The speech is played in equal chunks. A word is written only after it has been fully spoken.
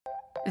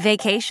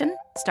Vacation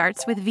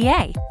starts with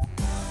VA.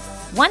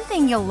 One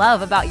thing you'll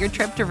love about your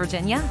trip to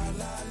Virginia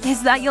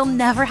is that you'll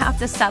never have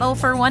to settle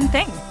for one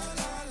thing.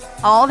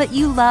 All that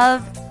you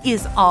love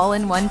is all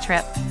in one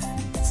trip.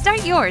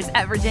 Start yours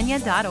at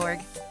virginia.org.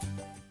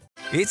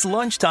 It's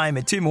lunchtime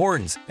at Tim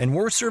Hortons, and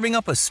we're serving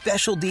up a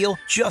special deal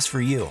just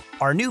for you.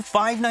 Our new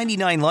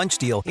 $5.99 lunch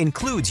deal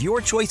includes your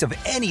choice of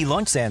any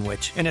lunch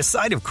sandwich and a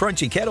side of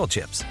crunchy kettle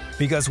chips.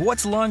 Because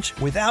what's lunch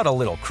without a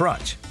little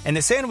crunch? And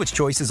the sandwich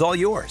choice is all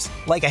yours,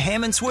 like a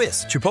ham and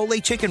Swiss,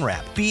 Chipotle chicken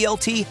wrap,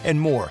 BLT, and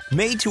more,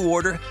 made to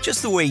order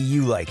just the way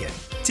you like it.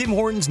 Tim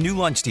Hortons' new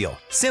lunch deal.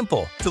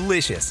 Simple,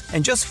 delicious,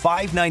 and just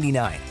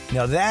 $5.99.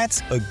 Now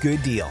that's a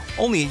good deal.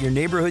 Only at your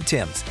neighborhood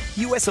Tim's.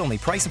 U.S. only.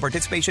 Price and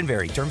participation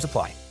vary. Terms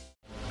apply.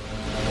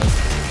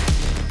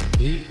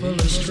 People are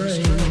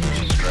strange.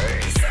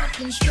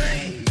 Something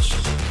strange.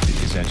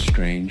 Is that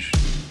strange?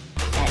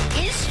 That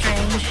is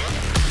strange.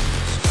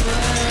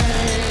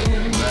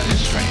 Strange. That is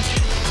strange.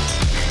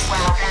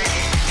 Well, that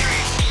is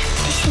strange.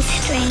 This is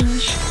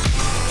strange.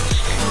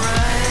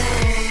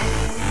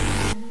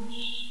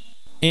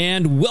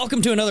 And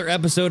welcome to another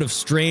episode of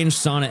Strange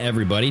Sauna,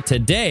 everybody.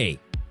 Today,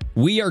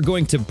 we are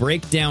going to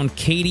break down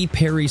Katy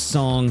Perry's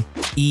song,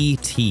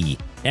 E.T.,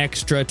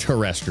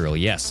 Extraterrestrial.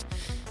 Yes.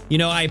 You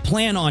know, I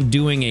plan on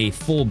doing a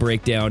full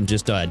breakdown,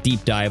 just a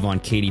deep dive on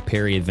Katy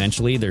Perry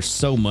eventually. There's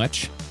so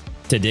much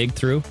to dig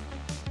through.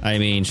 I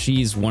mean,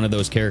 she's one of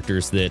those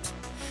characters that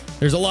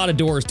there's a lot of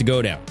doors to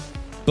go down.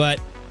 But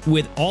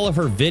with all of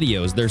her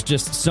videos, there's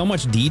just so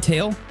much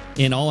detail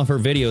in all of her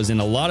videos and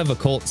a lot of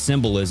occult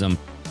symbolism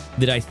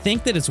that I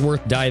think that it's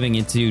worth diving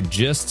into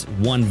just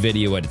one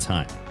video at a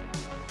time.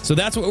 So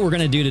that's what we're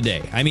going to do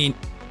today. I mean,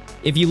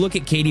 if you look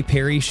at Katy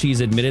Perry,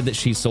 she's admitted that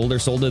she sold her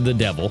soul to the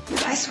devil.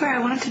 I swear I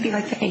wanted to be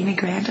like the Amy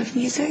Grant of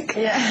music.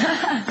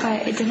 Yeah.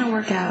 But it didn't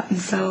work out, and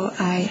so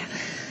I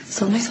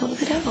sold my soul to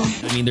the devil.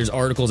 I mean, there's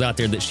articles out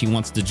there that she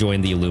wants to join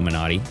the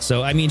Illuminati.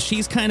 So, I mean,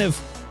 she's kind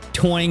of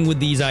toying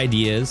with these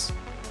ideas.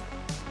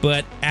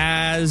 But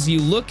as you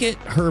look at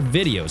her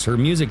videos, her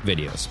music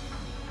videos,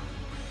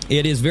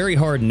 it is very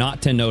hard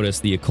not to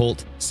notice the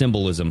occult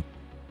symbolism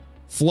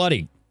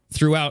flooding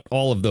throughout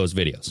all of those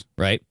videos,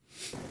 right?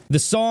 The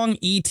song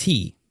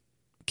E.T.,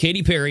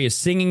 Katy Perry is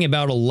singing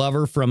about a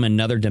lover from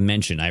another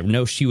dimension. I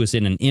know she was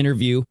in an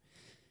interview.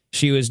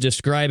 She was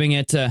describing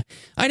it.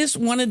 I just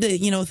wanted to,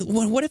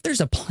 what if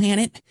there's a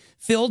planet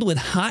filled with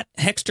hot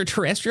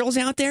extraterrestrials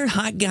out there,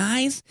 hot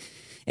guys,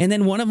 and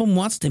then one of them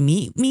wants to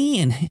meet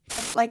me? And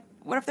like,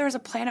 what if there was a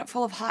planet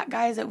full of hot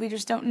guys that we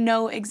just don't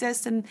know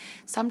exist, and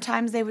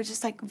sometimes they would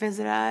just like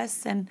visit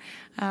us and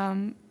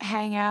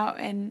hang out,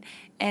 and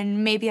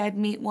maybe I'd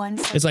meet one.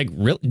 It's like,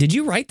 did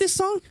you write this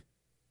song?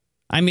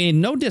 I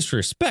mean, no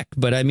disrespect,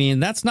 but I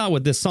mean, that's not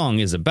what this song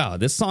is about.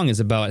 This song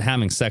is about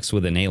having sex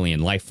with an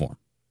alien life form.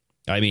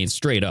 I mean,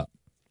 straight up.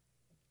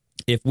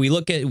 When we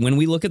look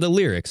at the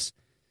lyrics,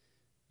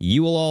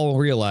 you will all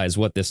realize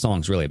what this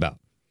song's really about.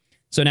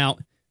 So now,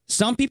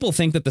 some people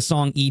think that the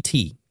song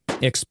E.T.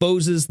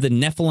 exposes the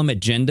Nephilim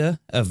agenda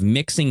of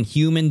mixing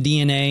human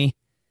DNA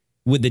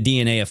with the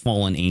DNA of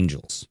fallen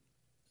angels.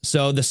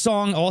 So the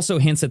song also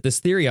hints at this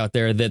theory out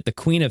there that the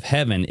Queen of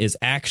Heaven is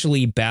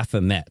actually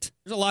Baphomet.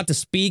 There's a lot to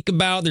speak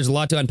about. There's a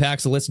lot to unpack,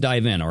 so let's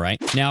dive in, all right?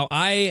 Now,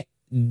 I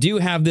do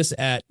have this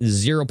at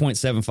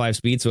 0.75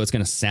 speed, so it's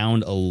going to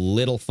sound a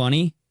little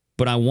funny,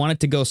 but I want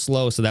it to go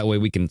slow so that way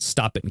we can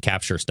stop it and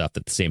capture stuff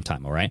at the same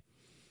time, all right?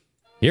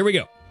 Here we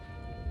go.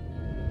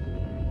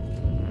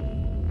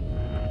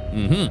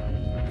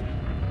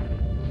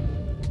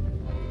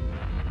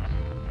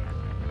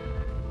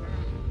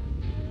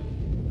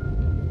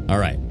 All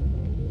right.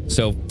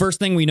 So first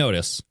thing we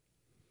notice,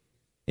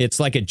 it's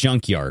like a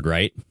junkyard,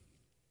 right?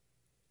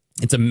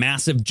 It's a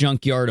massive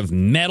junkyard of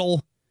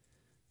metal.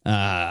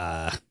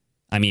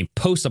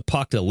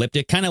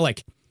 Post-apocalyptic, kind of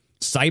like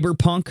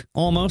cyberpunk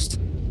almost.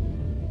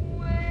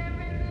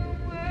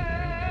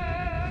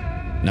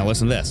 Now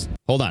listen to this.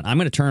 Hold on. I'm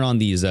going to turn on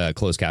these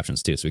closed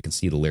captions too so we can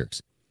see the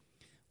lyrics.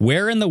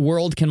 Where in the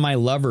world can my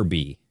lover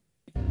be?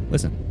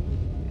 Listen.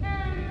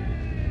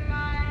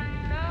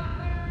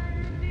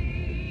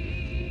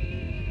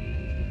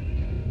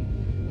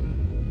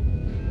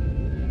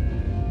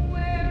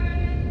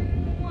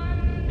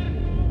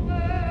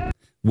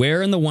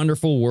 Where in the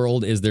wonderful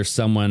world is there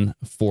someone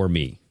for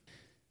me?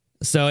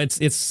 So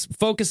it's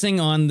focusing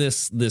on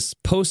this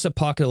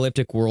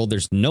post-apocalyptic world.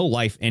 There's no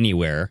life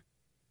anywhere.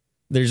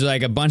 There's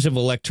like a bunch of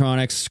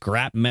electronics,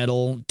 scrap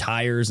metal,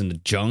 tires,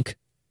 and junk.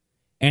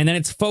 And then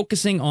it's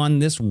focusing on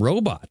this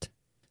robot.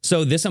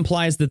 So this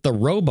implies that the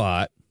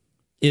robot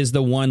is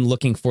the one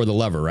looking for the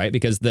lover, right?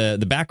 Because the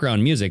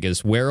background music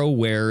is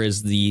where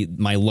is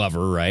my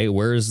lover, right?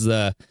 Where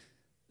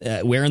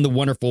in the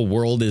wonderful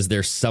world is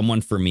there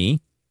someone for me?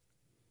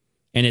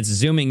 And it's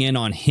zooming in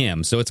on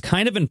him. So it's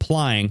kind of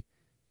implying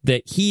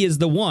that he is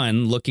the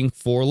one looking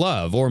for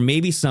love, or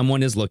maybe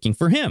someone is looking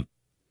for him.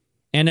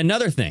 And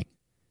another thing,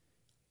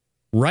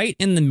 right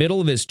in the middle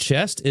of his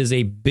chest is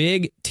a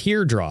big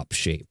teardrop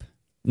shape.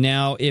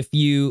 Now, if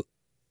you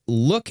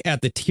look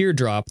at the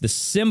teardrop, the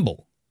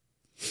symbol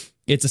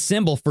It's a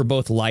symbol for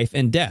both life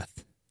and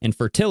death and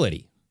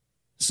fertility.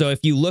 So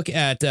if you look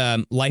at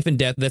life and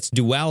death, that's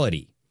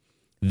duality.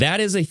 That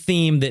is a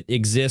theme that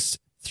exists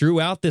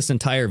throughout this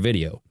entire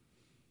video.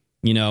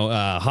 You know,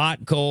 hot,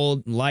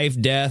 cold, life,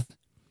 death,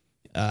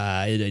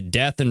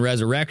 death and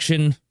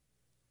resurrection.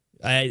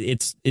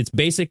 It's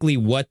basically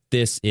what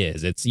this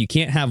is. You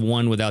can't have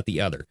one without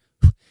the other.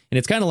 And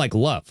it's kind of like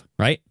love,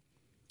 right?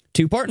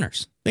 Two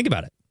partners. Think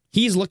about it.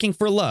 He's looking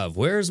for love.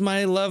 Where's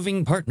my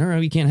loving partner?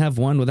 You can't have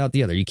one without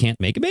the other. You can't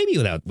make a baby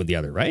with the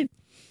other, right?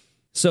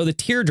 So the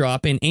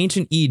teardrop in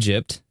ancient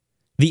Egypt,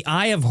 the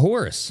Eye of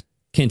Horus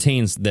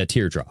contains the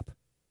teardrop.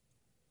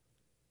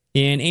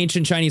 In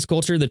ancient Chinese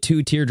culture, the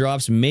two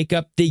teardrops make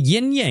up the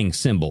yin-yang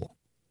symbol.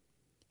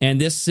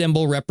 And this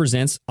symbol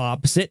represents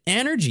opposite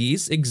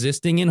energies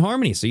existing in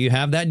harmony. So you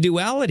have that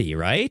duality,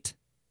 right?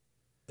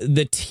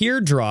 The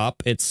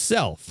teardrop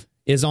itself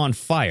is on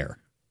fire.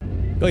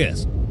 Look at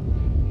this.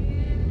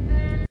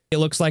 It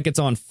looks like it's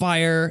on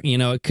fire. You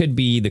know, it could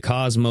be the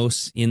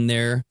cosmos in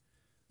there.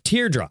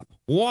 Teardrop,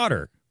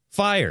 water,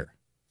 fire,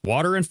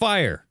 water and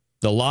fire.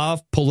 The law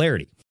of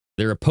polarity.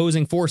 They're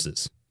opposing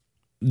forces.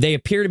 They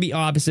appear to be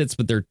opposites,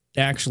 but they're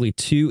actually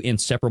two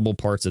inseparable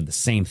parts of the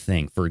same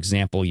thing. For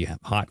example, you have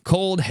hot,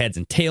 cold, heads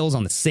and tails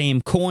on the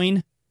same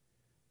coin,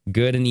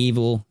 good and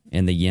evil,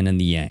 and the yin and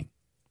the yang.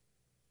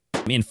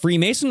 In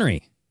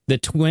Freemasonry, the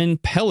twin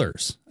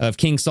pillars of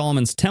King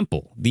Solomon's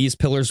temple, these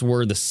pillars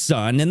were the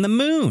sun and the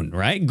moon,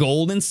 right?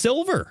 Gold and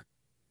silver.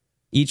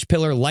 Each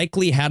pillar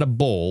likely had a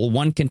bowl,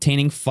 one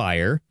containing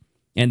fire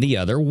and the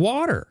other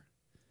water.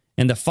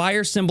 And the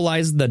fire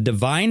symbolized the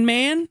divine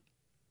man.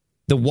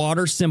 The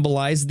water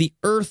symbolized the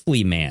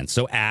earthly man.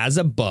 So as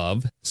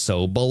above,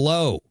 so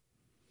below.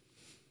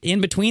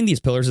 In between these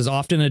pillars is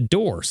often a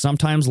door,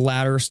 sometimes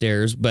ladder or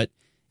stairs, but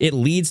it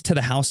leads to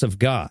the house of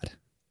God.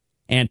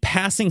 And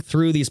passing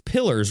through these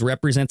pillars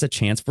represents a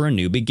chance for a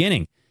new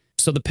beginning.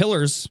 So the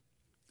pillars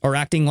are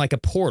acting like a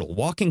portal.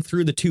 Walking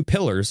through the two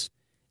pillars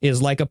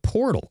is like a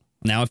portal.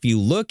 Now, if you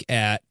look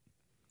at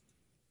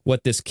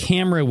what this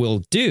camera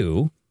will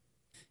do,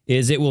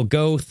 is it will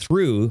go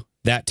through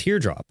that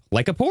teardrop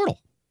like a portal.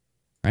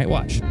 Right,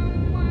 watch.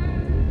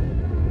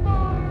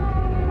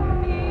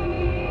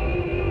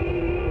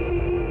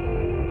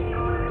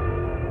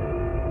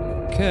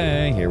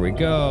 Okay, here we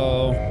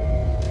go.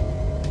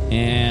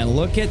 And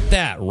look at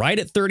that, right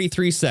at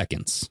 33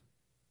 seconds.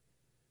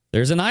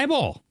 There's an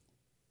eyeball.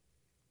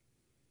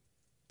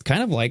 It's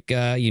kind of like,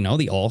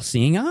 the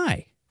all-seeing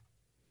eye.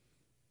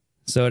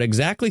 So at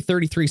exactly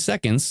 33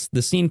 seconds,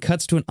 the scene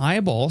cuts to an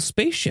eyeball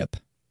spaceship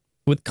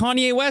with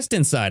Kanye West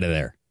inside of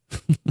there.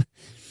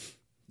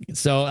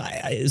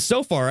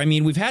 So far,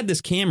 we've had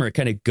this camera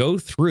kind of go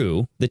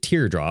through the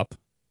teardrop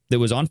that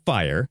was on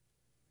fire,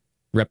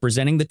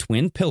 representing the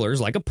twin pillars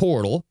like a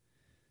portal.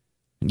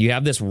 You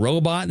have this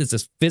robot that's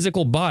this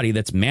physical body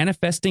that's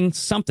manifesting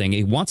something.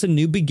 It wants a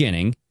new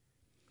beginning.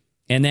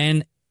 And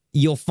then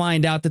you'll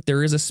find out that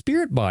there is a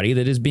spirit body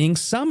that is being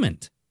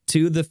summoned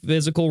to the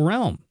physical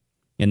realm.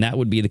 And that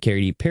would be the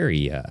Katy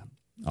Perry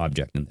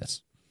object in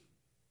this.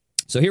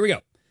 So here we go.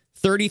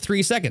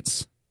 33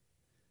 seconds.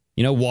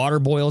 You know, water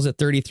boils at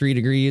 33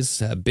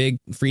 degrees, a big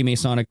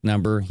Freemasonic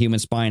number. Human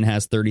spine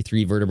has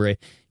 33 vertebrae.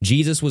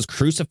 Jesus was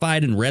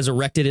crucified and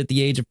resurrected at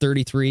the age of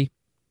 33.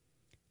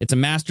 It's a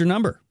master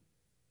number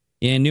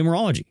in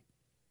numerology.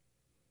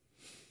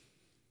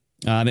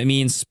 It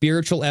means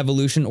spiritual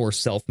evolution or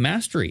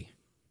self-mastery.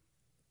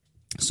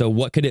 So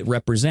what could it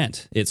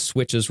represent? It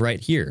switches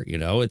right here. You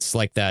know, it's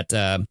like that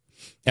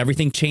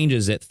everything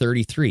changes at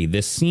 33.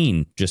 This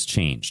scene just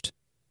changed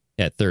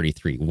at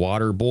 33.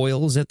 Water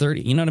boils at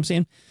 30. You know what I'm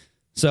saying?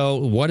 So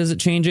what does it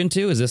change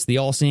into? Is this the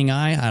all-seeing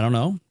eye? I don't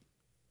know.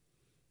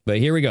 But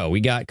here we go. We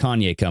got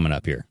Kanye coming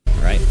up here,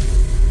 right?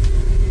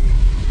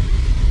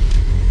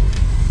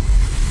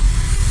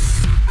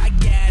 I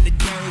got a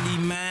dirty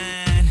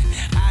mind.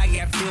 I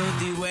got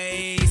filthy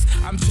ways.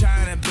 I'm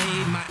trying to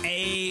bathe my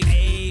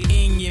aid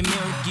in your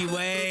Milky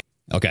Way.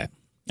 Okay.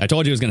 I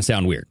told you it was going to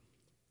sound weird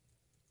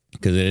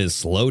because it is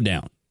slowed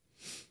down.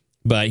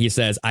 But he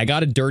says, I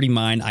got a dirty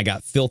mind. I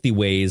got filthy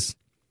ways.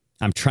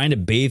 I'm trying to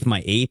bathe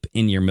my ape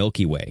in your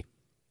Milky Way.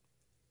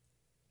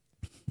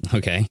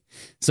 Okay.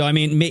 So,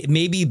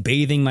 maybe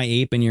bathing my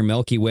ape in your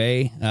Milky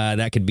Way,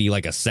 that could be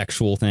like a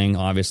sexual thing,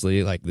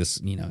 obviously, like this,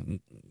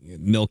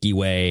 Milky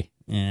Way.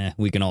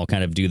 We can all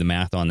kind of do the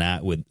math on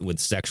that with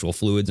sexual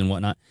fluids and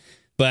whatnot.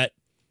 But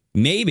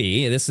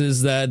maybe this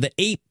is the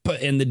ape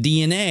and the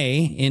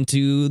DNA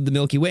into the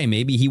Milky Way.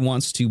 Maybe he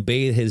wants to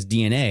bathe his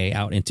DNA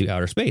out into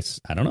outer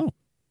space. I don't know.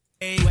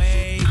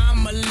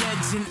 I'm a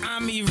legend,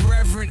 I'm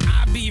irreverent,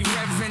 I be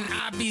reverent,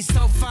 I be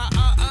so far,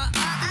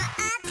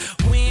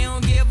 we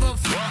don't give a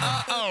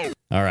fuck,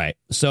 All right,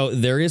 so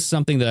there is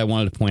something that I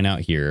wanted to point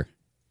out here,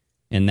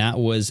 and that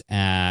was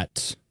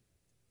at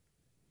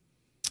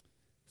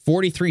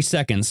 43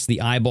 seconds,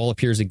 the eyeball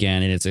appears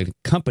again, and it's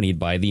accompanied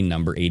by the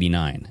number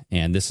 89,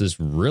 and this is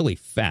really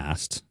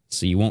fast,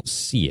 so you won't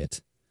see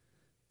it,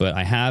 but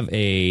I have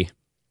a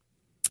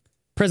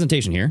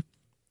presentation here.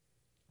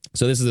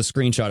 So this is a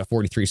screenshot of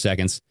 43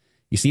 seconds.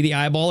 You see the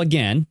eyeball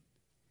again,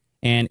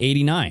 and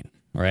 89,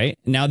 right?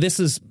 Now, this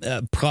is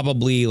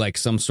probably like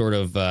some sort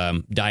of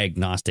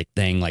diagnostic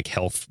thing, like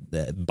health,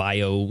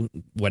 bio,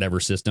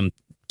 whatever system,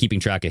 keeping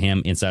track of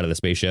him inside of the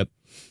spaceship.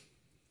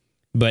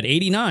 But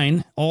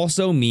 89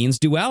 also means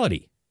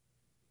duality.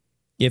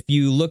 If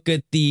you look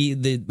at the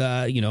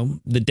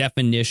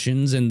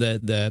definitions and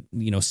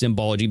the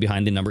symbology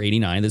behind the number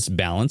 89, this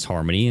balance,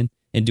 harmony,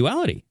 and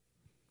duality.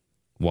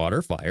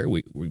 Water, fire,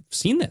 we've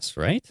seen this,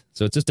 right?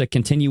 So it's just a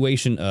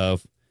continuation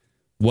of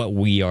what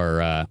we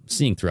are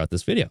seeing throughout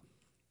this video.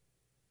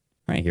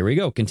 All right, here we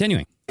go.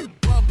 Continuing.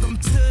 Welcome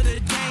to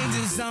the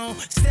danger zone.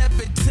 Step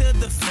into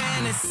the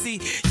fantasy.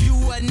 You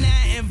are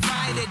not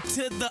invited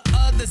to the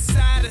other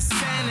side of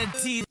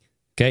sanity.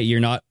 Okay,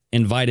 you're not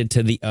invited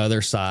to the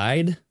other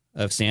side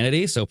of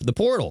sanity. So the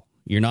portal,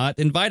 you're not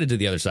invited to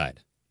the other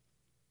side.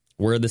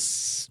 Where the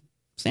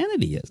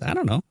sanity is, I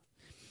don't know.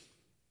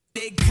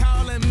 They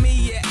calling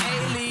me an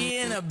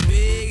alien, a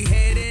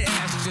big-headed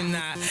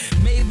astronaut.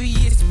 Maybe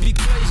it's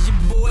because your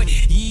boy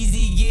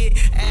Yeezy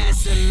get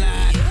ass a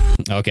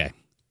lot. Okay,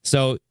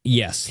 so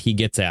yes, he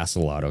gets ass a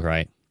lot,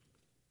 right?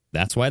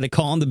 That's why they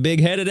call him the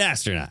big-headed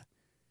astronaut.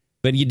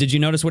 But did you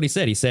notice what he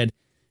said? He said,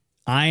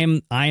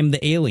 I'm the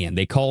alien.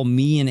 They call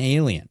me an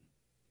alien.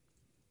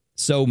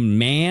 So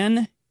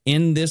man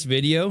in this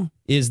video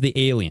is the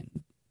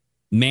alien.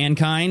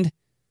 Mankind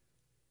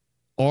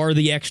are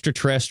the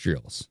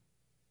extraterrestrials.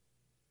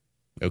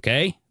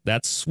 Okay?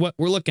 That's what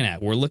we're looking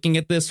at. We're looking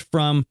at this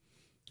from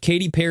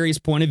Katy Perry's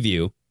point of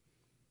view,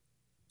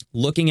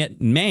 looking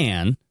at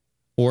man,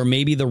 or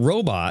maybe the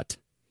robot,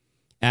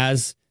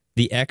 as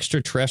the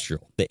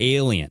extraterrestrial, the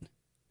alien.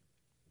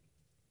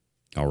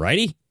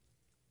 Alrighty?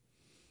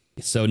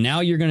 So now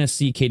you're going to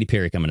see Katy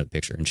Perry come into the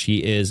picture, and she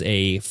is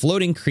a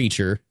floating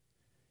creature.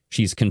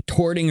 She's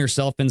contorting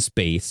herself in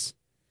space,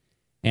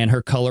 and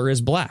her color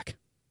is black.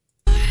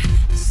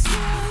 So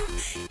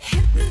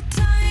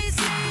hypnotizing.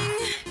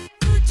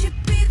 Could you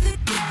be the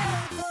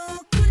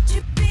devil? Could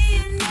you be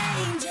an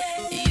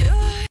angel?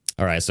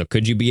 All right, so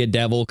could you be a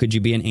devil? Could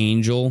you be an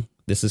angel?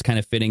 This is kind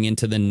of fitting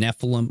into the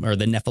Nephilim, or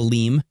the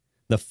Nephilim,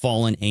 the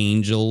fallen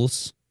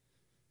angels,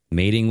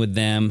 mating with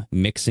them,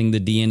 mixing the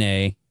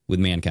DNA with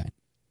mankind.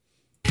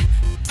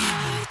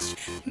 Touch,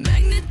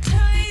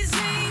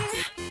 magnetizing.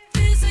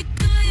 Feels like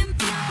I am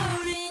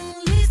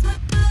floating. Leaves my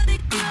body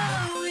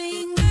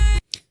glowing.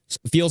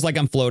 Feels like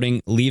I'm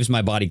floating, leaves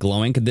my body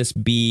glowing. Could this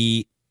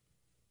be...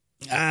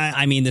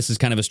 I mean, this is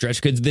kind of a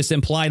stretch. Could this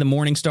imply the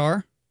morning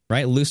star,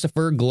 right?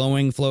 Lucifer,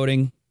 glowing,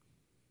 floating,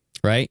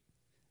 right?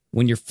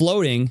 When you're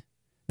floating,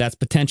 that's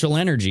potential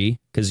energy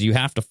because you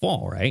have to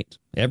fall, right?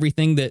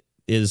 Everything that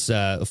is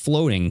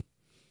floating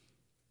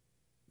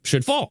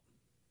should fall,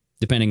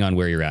 depending on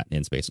where you're at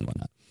in space and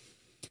whatnot.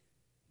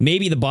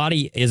 Maybe the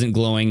body isn't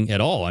glowing at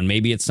all, and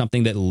maybe it's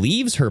something that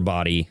leaves her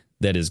body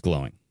that is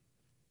glowing,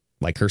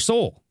 like her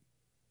soul.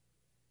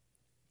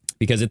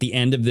 Because at the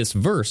end of this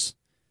verse,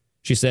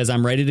 she says,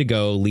 I'm ready to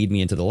go, lead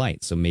me into the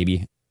light. So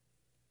maybe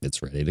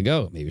it's ready to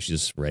go. Maybe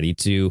she's ready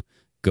to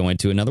go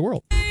into another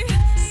world.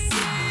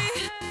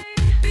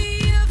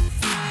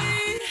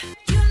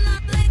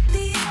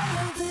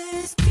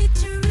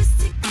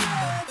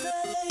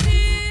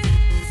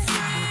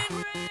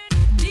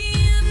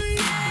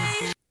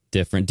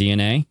 Different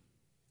DNA.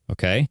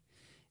 Okay.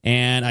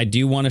 And I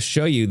do want to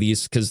show you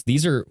these because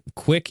these are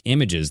quick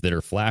images that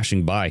are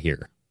flashing by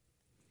here.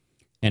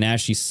 And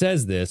as she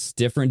says this,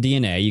 different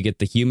DNA, you get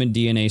the human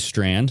DNA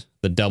strand,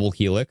 the double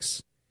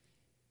helix,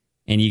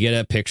 and you get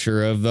a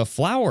picture of the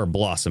flower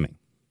blossoming.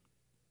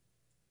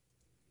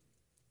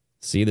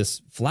 See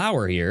this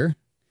flower here?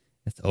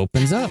 It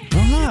opens up.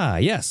 Ah,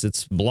 yes,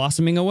 it's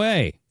blossoming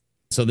away.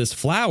 So this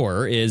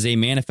flower is a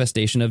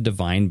manifestation of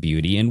divine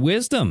beauty and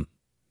wisdom.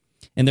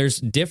 And there's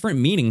different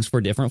meanings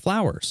for different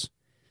flowers.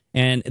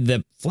 And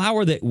the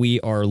flower that we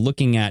are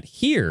looking at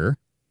here,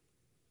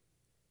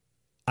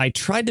 I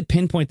tried to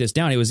pinpoint this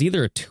down. It was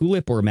either a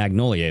tulip or a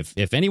magnolia.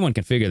 If anyone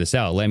can figure this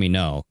out, let me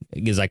know.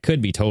 Because I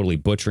could be totally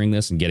butchering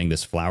this and getting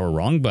this flower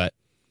wrong. But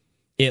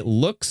it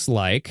looks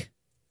like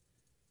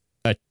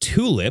a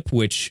tulip,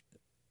 which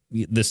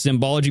the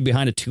symbology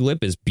behind a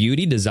tulip is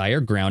beauty, desire,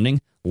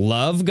 grounding,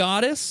 love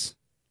goddess.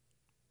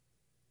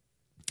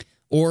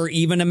 Or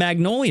even a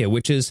magnolia,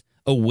 which is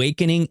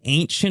awakening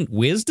ancient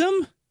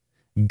wisdom,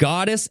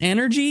 goddess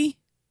energy.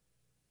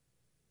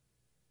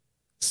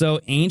 So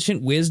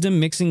ancient wisdom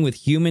mixing with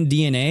human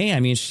DNA. I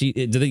mean,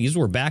 these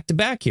were back to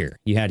back here.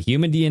 You had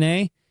human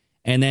DNA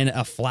and then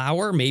a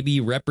flower maybe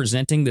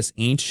representing this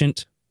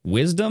ancient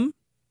wisdom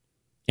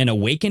and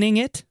awakening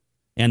it,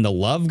 and the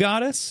love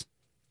goddess.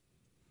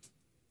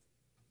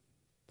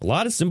 A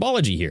lot of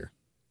symbology here.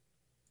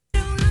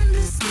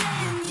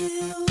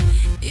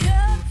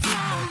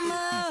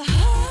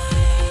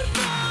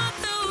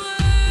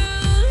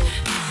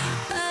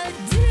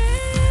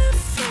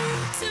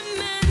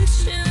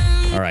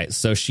 All right,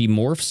 so she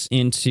morphs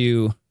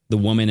into the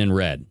woman in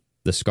red,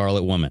 the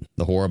Scarlet Woman,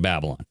 the Whore of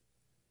Babylon.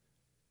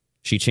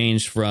 She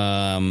changed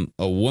from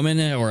a woman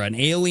or an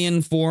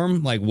alien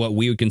form, like what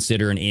we would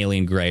consider an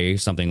alien gray,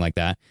 something like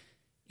that,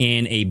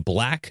 in a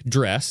black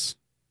dress,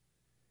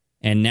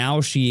 and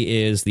now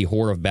she is the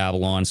Whore of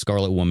Babylon,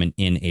 Scarlet Woman,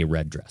 in a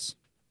red dress.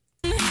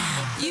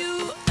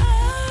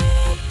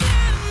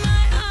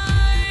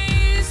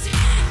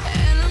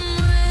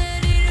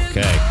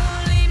 Okay.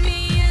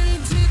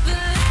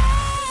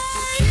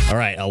 All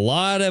right, a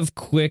lot of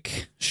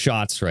quick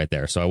shots right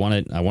there. So I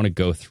want to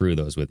go through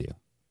those with you.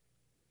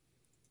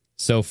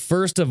 So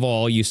first of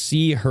all, you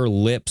see her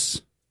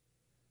lips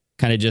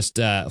kind of just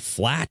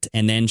flat,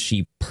 and then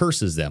she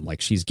purses them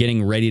like she's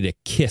getting ready to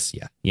kiss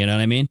you. You know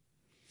what I mean?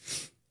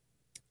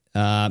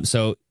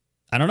 So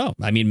I don't know.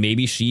 I mean,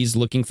 maybe she's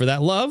looking for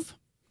that love.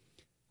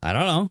 I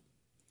don't know.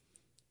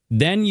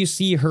 Then you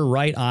see her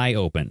right eye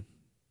open.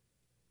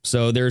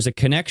 So there's a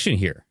connection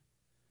here.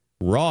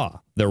 Ra,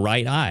 the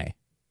right eye.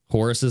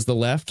 Horus is the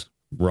left.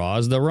 Ra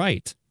is the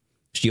right.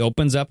 She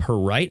opens up her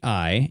right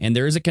eye, and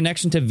there is a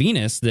connection to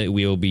Venus that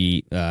we will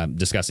be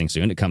discussing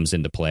soon. It comes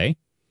into play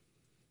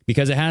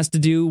because it has to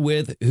do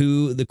with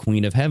who the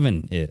Queen of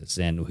Heaven is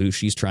and who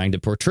she's trying to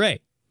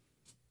portray.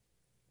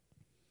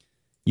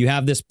 You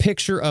have this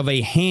picture of a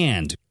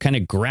hand kind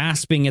of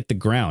grasping at the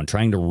ground,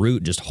 trying to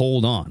root, just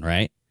hold on,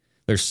 right?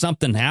 There's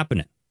something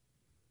happening.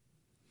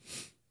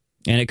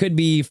 And it could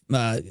be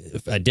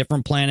a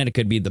different planet. It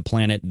could be the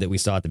planet that we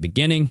saw at the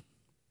beginning.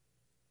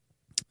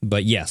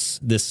 But yes,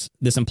 this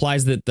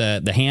implies that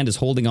the hand is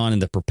holding on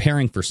and they're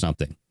preparing for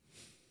something.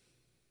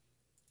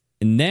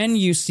 And then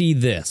you see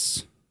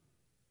this.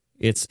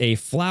 It's a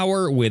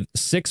flower with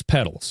 6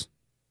 petals.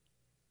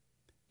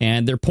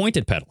 And they're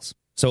pointed petals.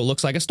 So it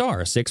looks like a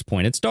star, a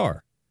 6-pointed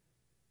star.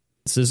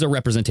 This is a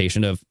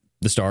representation of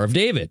the Star of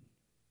David.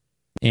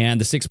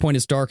 And the 6-pointed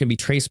star can be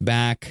traced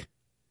back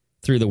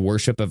through the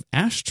worship of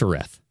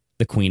Ashtoreth,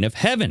 the Queen of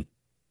Heaven,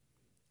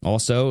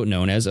 also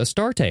known as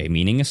Astarte,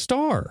 meaning a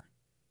star.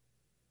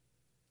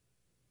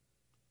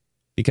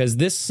 Because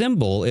this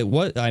symbol, the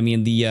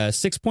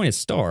 6-pointed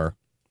star,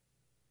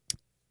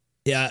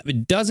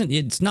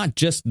 it's not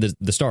just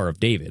the Star of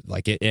David.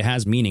 Like it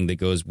has meaning that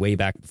goes way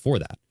back before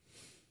that.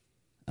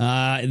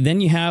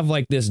 Then you have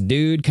like this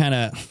dude kind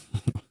of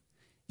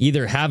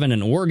either having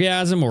an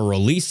orgasm or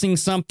releasing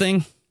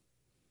something.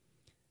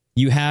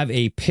 You have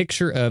a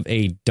picture of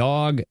a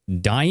dog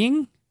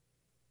dying.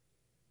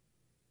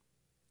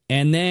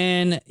 And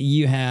then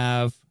you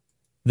have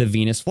the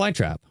Venus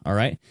flytrap. All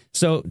right.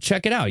 So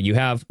check it out. You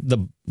have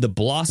the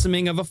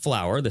blossoming of a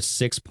flower, the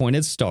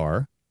 6-pointed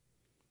star,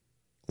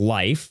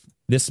 life.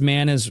 This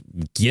man is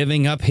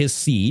giving up his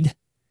seed.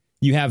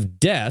 You have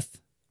death.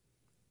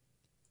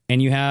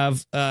 And you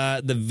have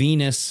the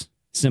Venus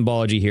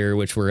symbology here,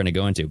 which we're going to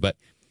go into. But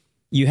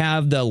you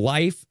have the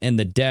life and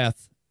the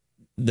death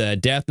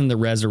and the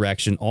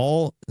resurrection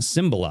all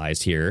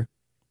symbolized here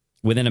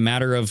within a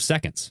matter of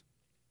seconds.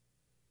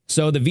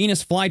 So the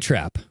Venus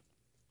flytrap,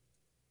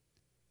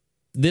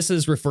 this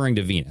is referring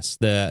to Venus,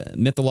 the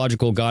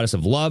mythological goddess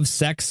of love,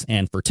 sex,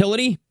 and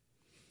fertility.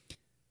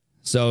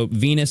 So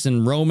Venus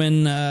in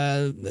Roman,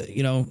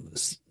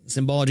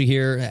 symbology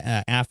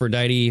here,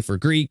 Aphrodite for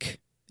Greek,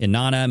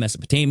 Inanna,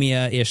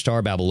 Mesopotamia,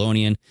 Ishtar,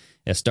 Babylonian,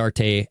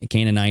 Astarte,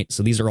 Canaanite.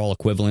 So these are all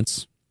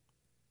equivalents.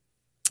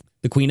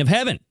 The Queen of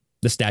Heaven,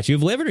 the Statue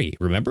of Liberty.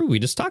 Remember, we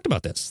just talked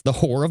about this. The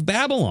Whore of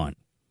Babylon.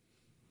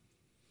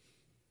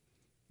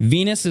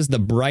 Venus is the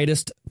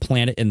brightest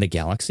planet in the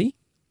galaxy,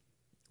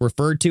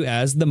 referred to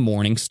as the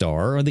morning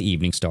star or the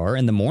evening star,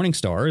 and the morning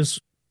star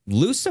is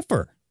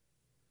Lucifer.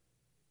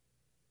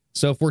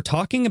 So if we're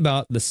talking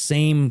about the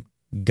same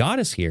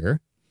goddess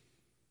here,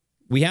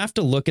 we have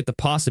to look at the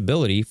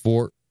possibility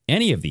for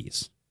any of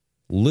these.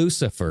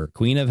 Lucifer,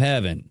 Queen of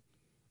Heaven,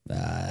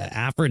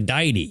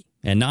 Aphrodite,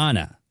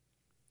 Inanna.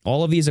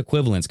 All of these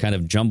equivalents kind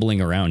of jumbling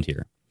around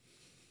here.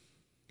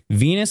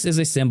 Venus is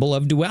a symbol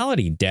of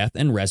duality, death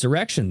and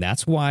resurrection.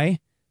 That's why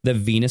the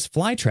Venus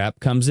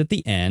flytrap comes at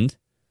the end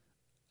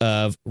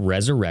of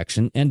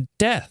resurrection and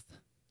death.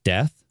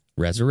 Death,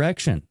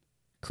 resurrection,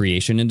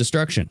 creation and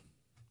destruction.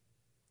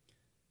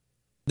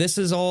 This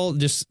is all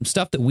just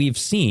stuff that we've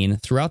seen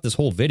throughout this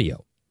whole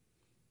video.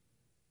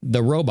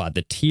 The robot,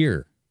 the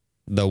tear,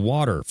 the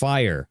water,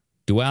 fire,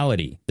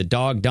 duality, the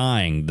dog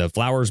dying, the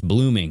flowers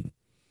blooming.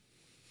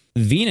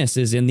 Venus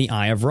is in the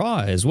Eye of Ra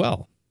as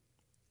well.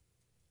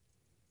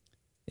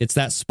 It's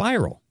that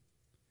spiral.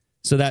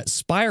 So that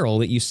spiral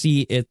that you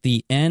see at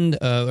the end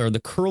or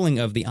the curling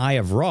of the Eye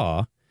of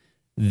Ra,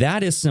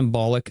 that is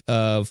symbolic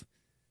of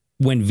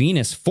when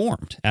Venus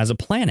formed as a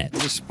planet.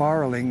 The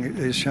spiraling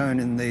is shown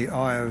in the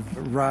Eye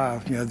of Ra,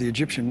 the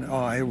Egyptian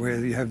eye,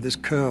 where you have this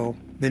curl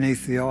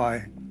beneath the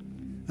eye.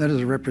 That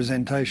is a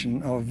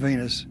representation of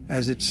Venus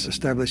as it's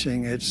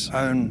establishing its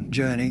own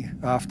journey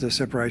after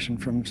separation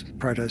from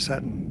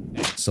Proto-Saturn.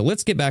 So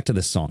let's get back to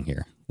this song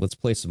here. Let's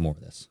play some more of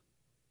this.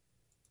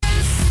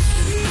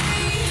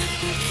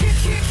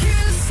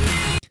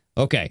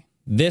 Okay,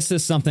 this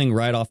is something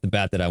right off the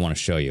bat that I want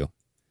to show you.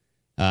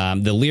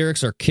 The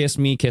lyrics are kiss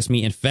me,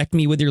 infect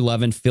me with your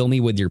love and fill me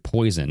with your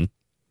poison.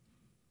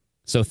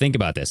 So think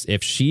about this.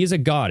 If she's a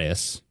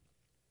goddess,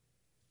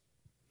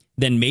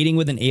 then mating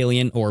with an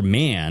alien or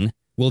man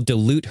will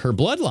dilute her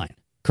bloodline,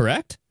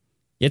 correct?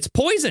 It's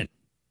poison.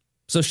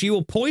 So she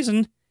will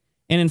poison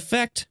and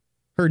infect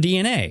her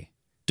DNA,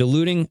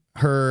 diluting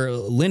her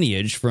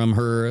lineage from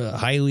her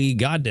highly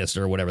goddess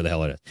or whatever the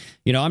hell it is.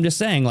 You know, I'm just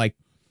saying, like,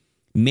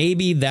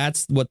 maybe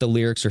that's what the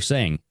lyrics are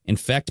saying.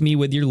 Infect me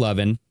with your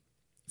lovin',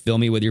 fill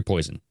me with your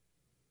poison.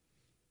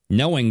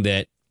 Knowing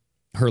that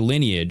her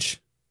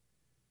lineage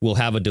will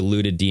have a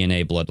diluted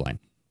DNA bloodline.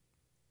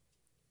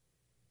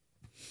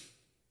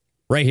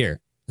 Right here.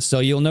 So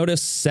you'll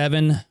notice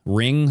 7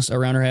 rings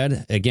around her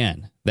head.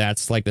 Again,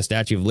 that's like the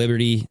Statue of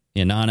Liberty,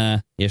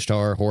 Inanna,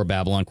 Ishtar, Whore,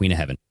 Babylon, Queen of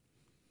Heaven.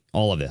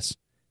 All of this.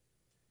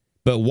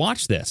 But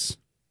watch this.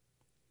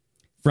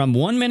 From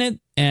 1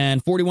 minute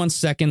and 41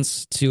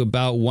 seconds to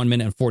about 1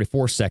 minute and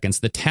 44 seconds,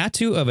 the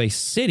tattoo of a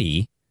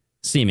city,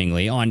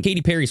 seemingly, on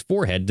Katy Perry's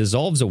forehead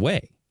dissolves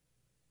away.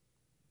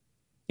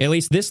 At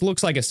least this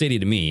looks like a city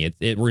to me.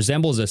 It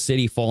resembles a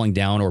city falling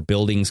down or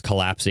buildings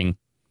collapsing,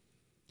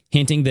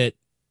 hinting that,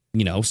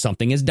 you know,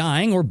 something is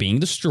dying or being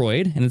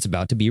destroyed and it's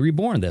about to be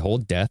reborn. The whole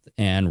death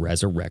and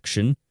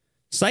resurrection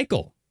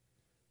cycle.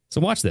 So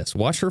watch this.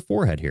 Watch her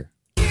forehead here.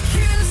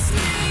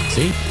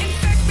 See?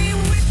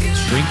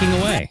 Shrinking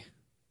away.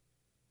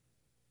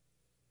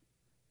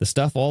 The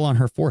stuff all on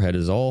her forehead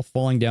is all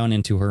falling down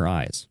into her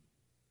eyes.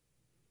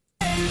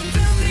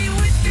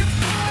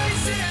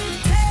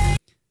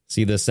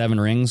 See the 7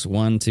 rings?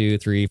 1, 2,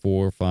 3,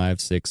 4,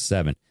 5, 6,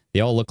 7. They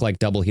all look like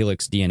double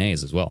helix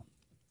DNAs as well.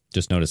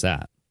 Just notice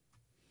that.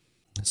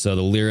 So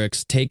the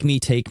lyrics, take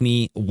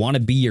me, wanna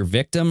be your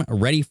victim,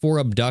 ready for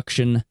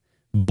abduction.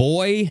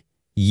 Boy,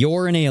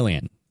 you're an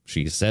alien.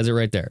 She says it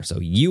right there. So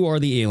you are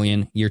the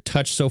alien. Your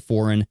touch so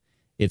foreign.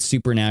 It's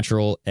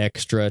supernatural,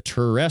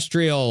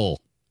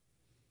 extraterrestrial.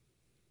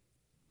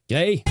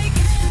 Okay?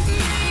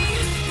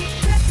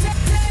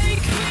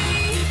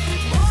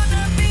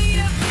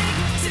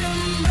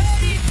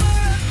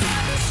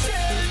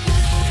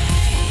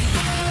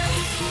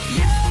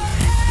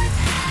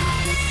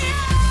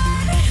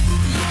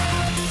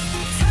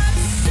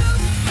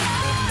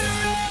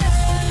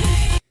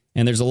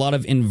 And there's a lot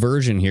of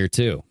inversion here,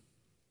 too.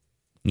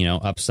 You know,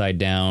 upside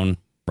down,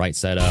 right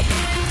side up.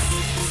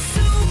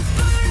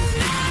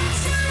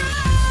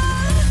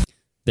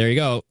 There you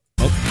go.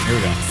 Oh, here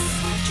we go.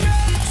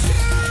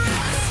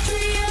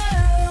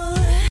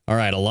 All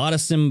right, a lot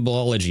of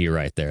symbology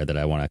right there that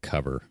I want to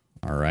cover.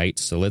 All right,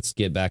 so let's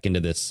get back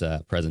into this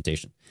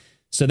presentation.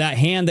 So that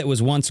hand that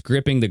was once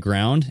gripping the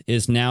ground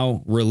is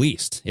now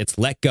released. It's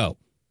let go.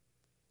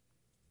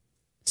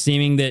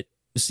 Seeming that,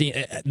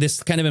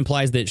 this kind of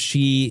implies that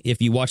she,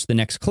 if you watch the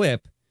next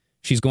clip,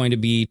 she's going to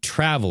be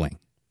traveling.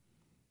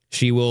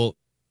 She will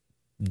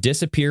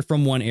disappear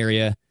from one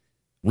area,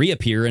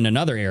 reappear in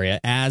another area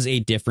as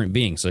a different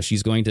being. So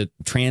she's going to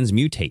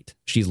transmutate.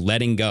 She's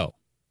letting go.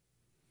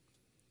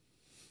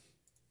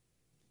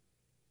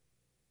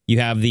 You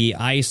have the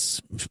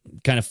ice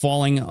kind of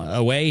falling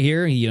away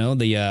here. You know,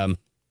 the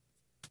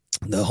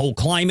whole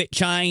climate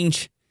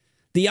change.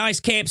 The ice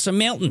caps are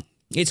melting.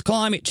 It's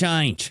climate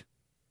change.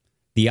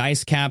 The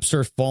ice caps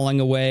are falling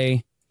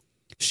away.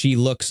 She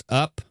looks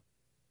up.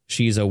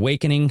 She's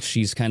awakening.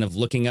 She's kind of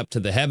looking up to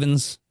the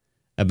heavens,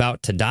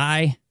 about to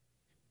die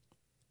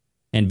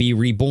and be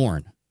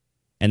reborn.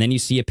 And then you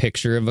see a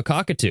picture of a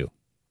cockatoo.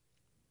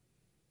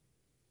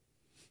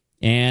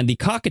 And the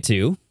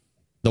cockatoo,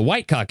 the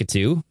white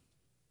cockatoo,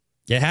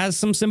 it has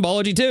some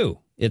symbology too.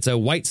 It's a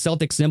white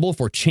Celtic symbol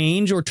for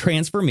change or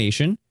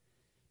transformation,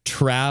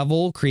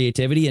 travel,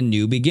 creativity, and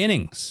new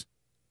beginnings.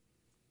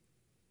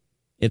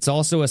 It's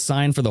also a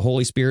sign for the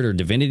Holy Spirit or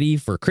divinity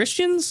for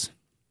Christians.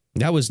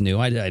 That was new.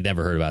 I'd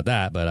never heard about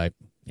that, but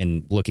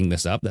in looking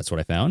this up, that's what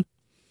I found.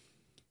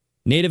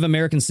 Native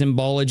American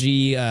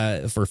symbology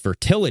for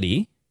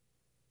fertility.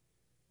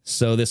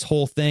 So this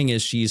whole thing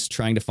is she's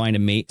trying to find a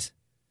mate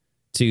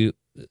to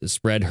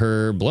spread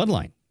her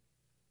bloodline.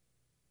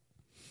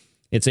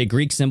 It's a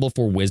Greek symbol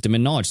for wisdom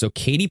and knowledge. So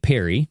Katy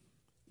Perry,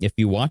 if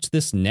you watch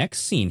this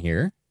next scene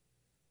here,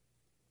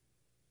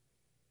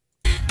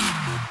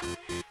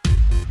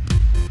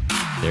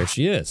 there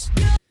she is.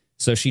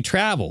 So she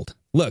traveled.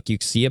 Look, you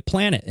see a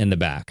planet in the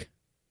back.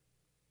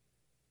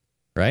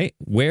 Right?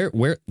 Where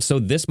so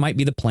this might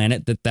be the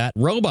planet that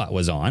robot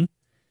was on.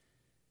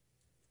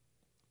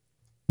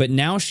 But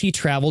now she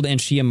traveled and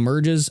she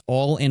emerges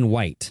all in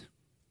white.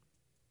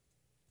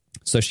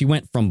 So she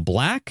went from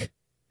black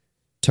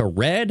to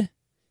red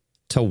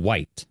to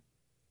white.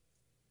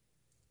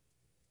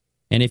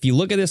 And if you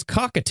look at this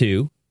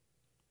cockatoo,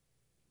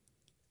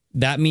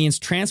 that means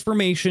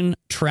transformation,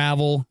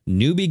 travel,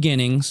 new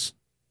beginnings,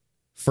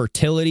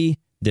 fertility,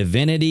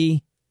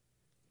 divinity.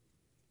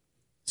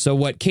 So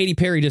what Katy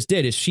Perry just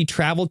did is she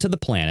traveled to the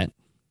planet.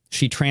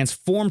 She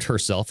transformed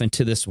herself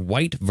into this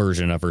white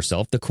version of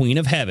herself, the Queen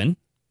of Heaven.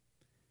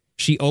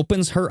 She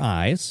opens her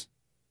eyes.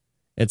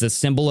 It's a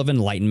symbol of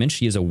enlightenment.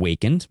 She is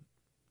awakened.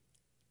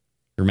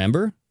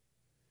 Remember?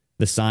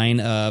 The sign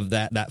of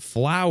that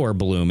flower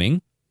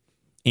blooming,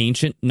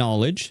 ancient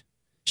knowledge.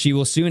 She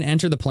will soon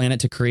enter the planet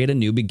to create a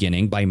new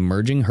beginning by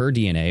merging her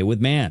DNA with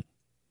man.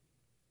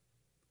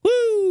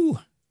 Woo!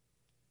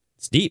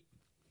 It's deep.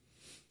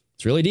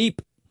 It's really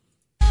deep.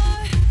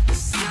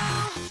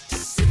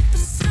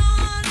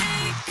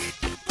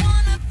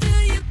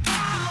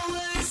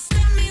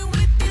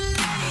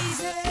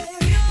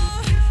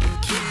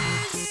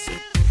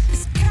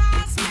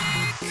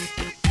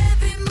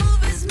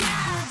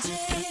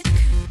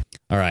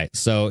 All right,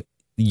 so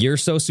you're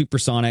so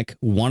supersonic,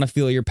 want to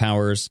feel your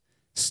powers,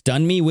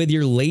 stun me with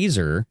your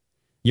laser,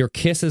 your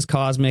kiss is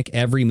cosmic,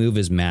 every move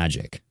is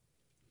magic.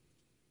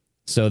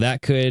 So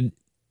that could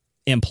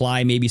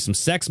imply maybe some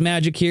sex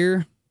magic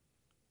here.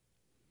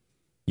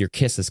 Your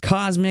kiss is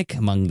cosmic,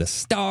 among the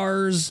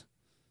stars,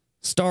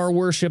 star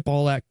worship,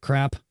 all that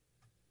crap.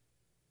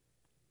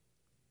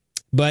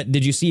 But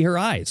did you see her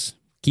eyes?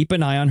 Keep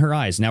an eye on her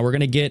eyes. Now we're going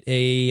to get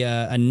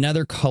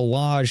another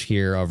collage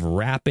here of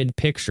rapid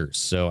pictures.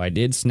 So I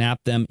did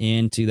snap them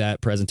into that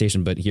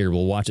presentation, but here,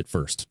 we'll watch it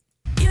first.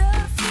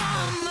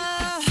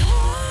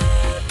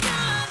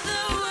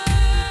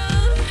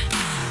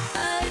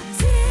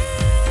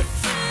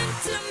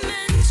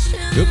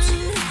 Oops.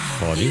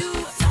 Apologies.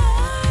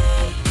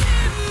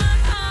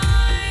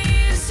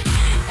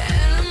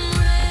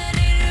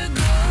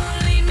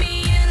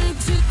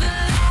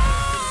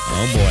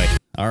 Oh boy.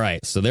 All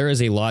right. So there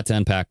is a lot to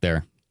unpack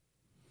there.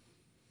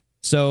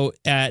 So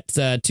at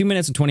 2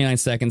 minutes and 29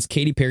 seconds,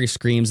 Katy Perry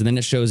screams, and then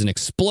it shows an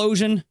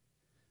explosion,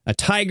 a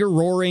tiger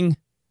roaring,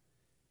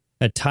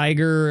 a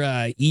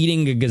tiger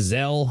eating a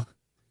gazelle,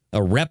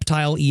 a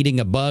reptile eating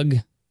a bug,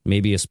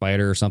 maybe a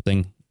spider or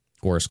something,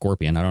 or a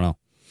scorpion. I don't know.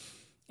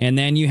 And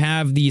then you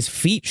have these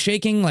feet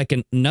shaking like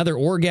another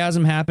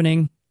orgasm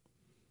happening.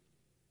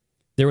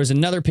 There was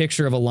another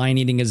picture of a lion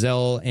eating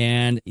gazelle,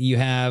 and you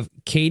have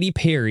Katy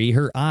Perry,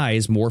 her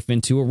eyes morph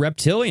into a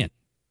reptilian.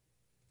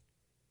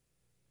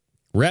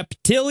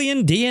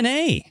 Reptilian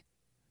DNA.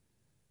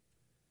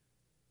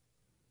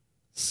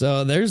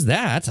 So there's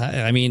that.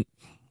 I mean,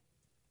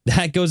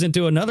 that goes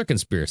into another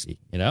conspiracy,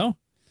 you know?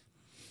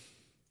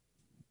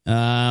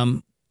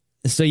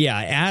 So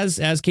yeah,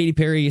 as Katy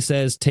Perry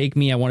says, "Take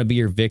me, I want to be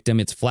your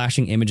victim," it's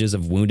flashing images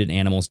of wounded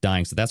animals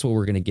dying. So that's what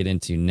we're going to get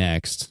into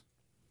next.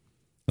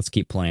 Let's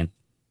keep playing.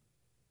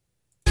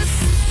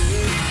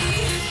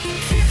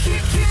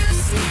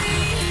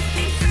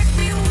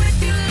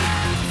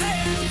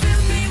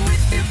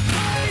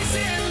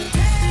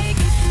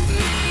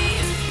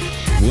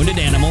 Wounded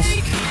animals.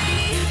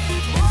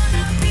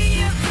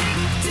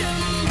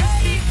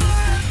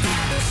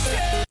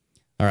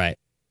 All right.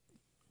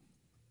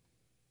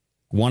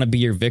 Want to be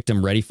your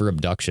victim, ready for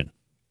abduction.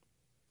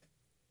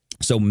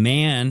 So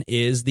man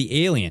is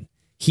the alien.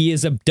 He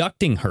is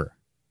abducting her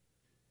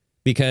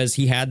because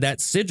he had that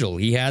sigil.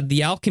 He had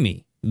the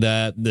alchemy,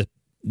 the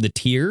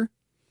tear.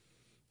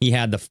 He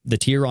had the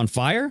tear on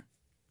fire.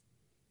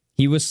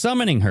 He was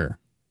summoning her.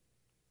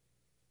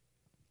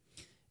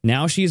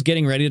 Now she's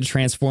getting ready to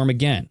transform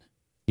again.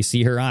 You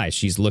see her eyes.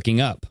 She's looking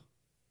up.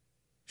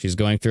 She's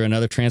going through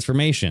another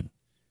transformation.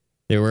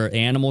 There were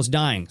animals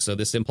dying, so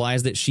this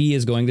implies that she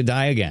is going to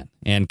die again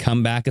and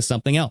come back as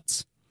something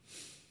else.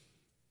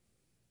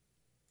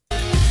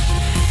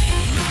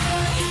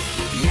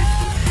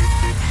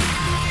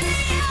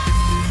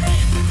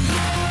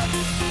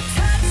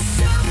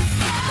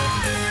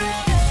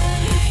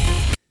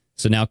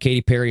 So now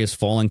Katy Perry is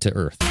falling to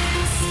earth.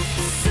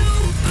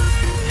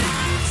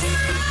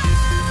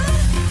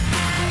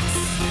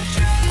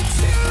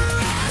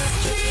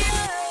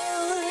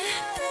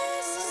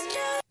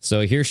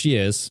 So here she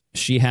is.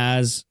 She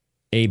has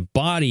a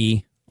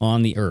body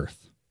on the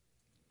earth.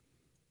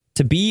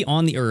 To be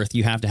on the earth,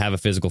 you have to have a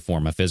physical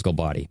form, a physical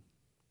body.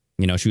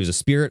 You know, she was a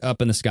spirit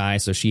up in the sky,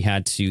 so she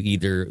had to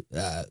either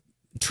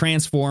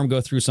transform,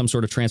 go through some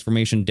sort of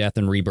transformation, death,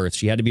 and rebirth.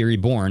 She had to be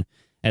reborn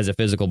as a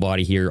physical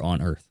body here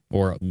on Earth,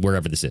 or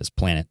wherever this is,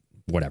 planet,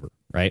 whatever,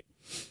 right?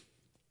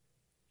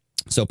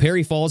 So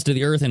Perry falls to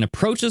the earth and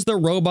approaches the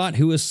robot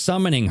who is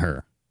summoning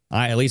her.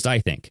 At least I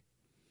think.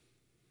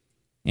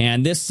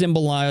 And this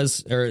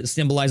symbolizes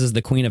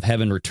the Queen of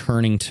Heaven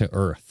returning to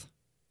Earth.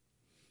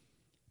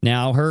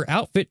 Now her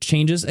outfit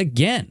changes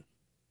again.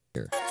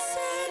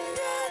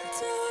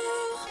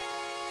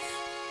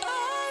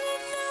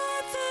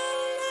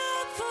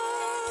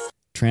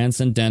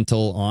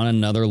 Transcendental on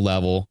another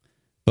level.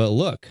 But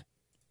look,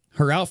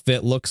 her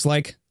outfit looks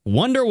like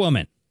Wonder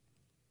Woman.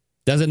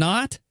 Does it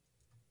not?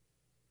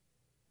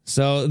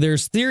 So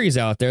there's theories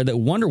out there that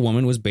Wonder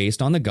Woman was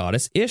based on the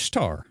goddess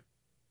Ishtar.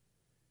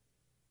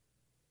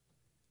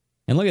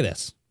 And look at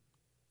this.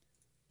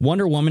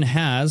 Wonder Woman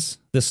has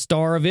the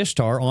star of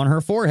Ishtar on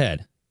her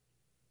forehead.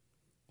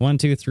 1,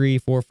 2, 3,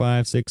 4,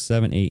 5, 6,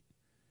 7, 8.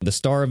 The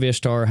star of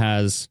Ishtar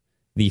has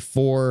the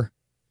 4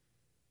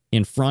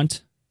 in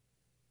front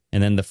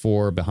and then the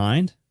 4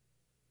 behind.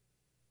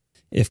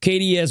 If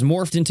Katy has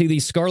morphed into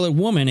the Scarlet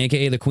Woman,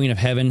 a.k.a. the Queen of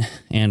Heaven,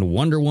 and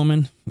Wonder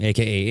Woman,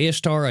 a.k.a.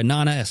 Ishtar,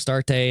 Inanna,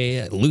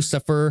 Astarte,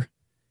 Lucifer,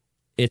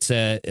 it's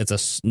a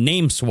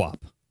name swap.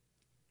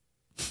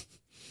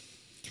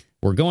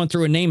 We're going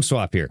through a name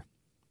swap here.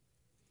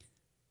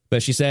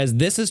 But she says,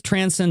 this is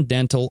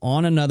transcendental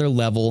on another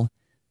level.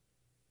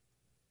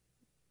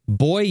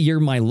 Boy, you're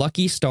my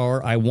lucky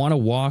star. I want to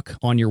walk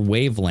on your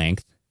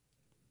wavelength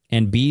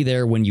and be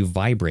there when you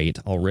vibrate.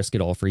 I'll risk it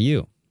all for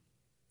you.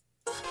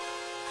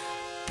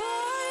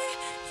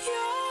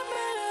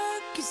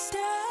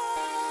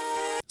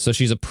 So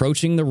she's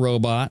approaching the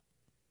robot.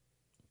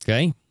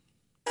 Okay.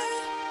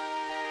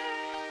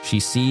 She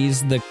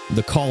sees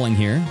the calling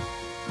here.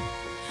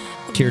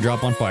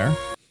 Teardrop on fire.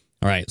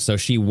 All right, so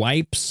she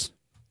wipes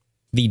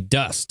the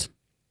dust,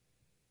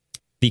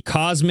 the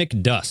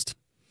cosmic dust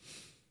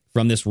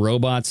from this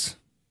robot's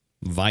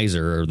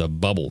visor or the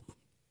bubble,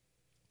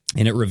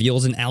 and it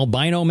reveals an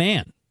albino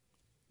man.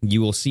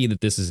 You will see that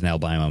this is an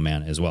albino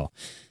man as well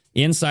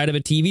inside of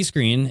a TV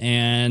screen,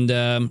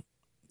 and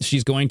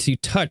she's going to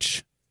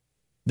touch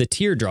the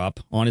teardrop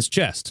on his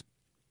chest.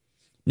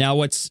 Now,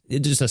 what's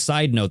just a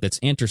side note that's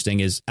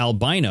interesting is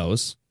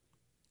albinos,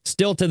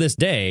 still to this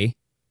day,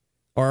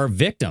 are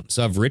victims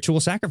of ritual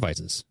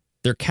sacrifices.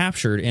 They're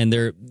captured and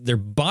their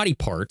body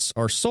parts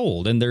are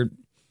sold, and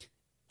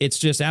it's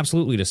just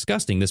absolutely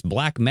disgusting. This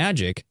black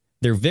magic,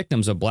 they're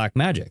victims of black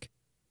magic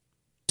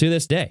to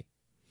this day.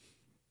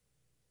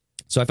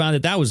 So I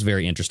found that was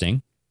very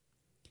interesting.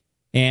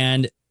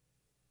 And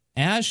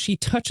as she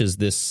touches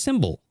this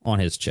symbol on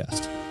his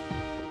chest,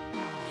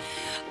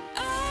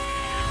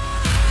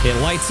 it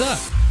lights up.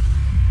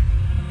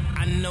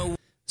 I know.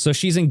 So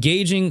she's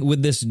engaging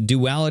with this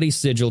duality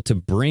sigil to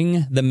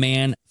bring the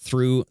man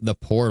through the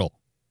portal.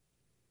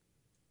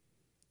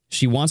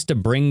 She wants to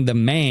bring the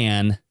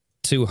man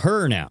to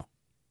her now.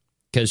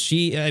 Because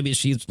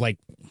she's like,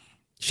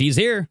 she's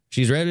here.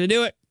 She's ready to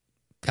do it.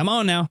 Come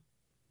on now.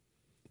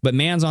 But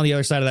man's on the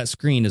other side of that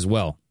screen as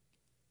well.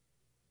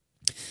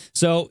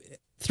 So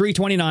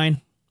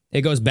 3:29,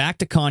 it goes back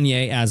to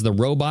Kanye as the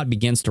robot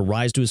begins to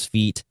rise to his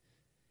feet.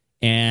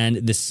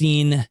 And the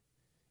scene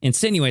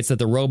insinuates that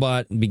the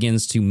robot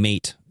begins to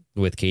mate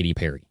with Katy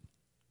Perry.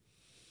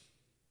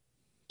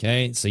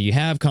 Okay, so you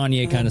have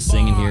Kanye kind of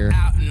singing here.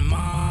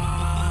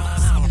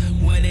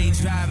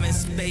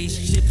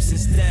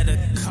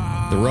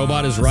 The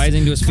robot is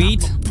rising to his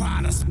feet.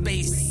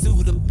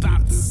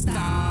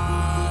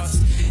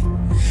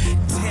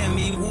 Tell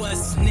me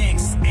what's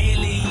next,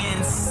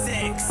 alien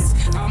sex.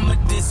 I'ma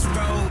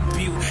disrobe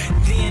you,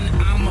 then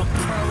I'ma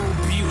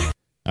probe you.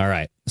 All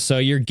right, so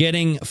you're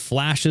getting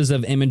flashes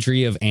of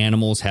imagery of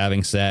animals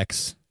having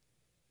sex,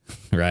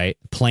 right?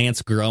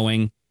 Plants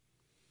growing.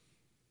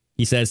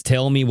 He says,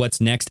 tell me what's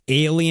next,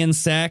 alien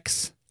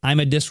sex.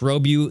 I'ma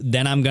disrobe you,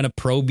 then I'm gonna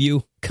probe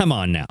you. Come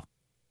on now.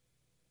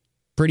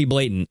 Pretty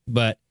blatant,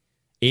 but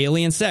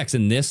alien sex.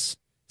 In this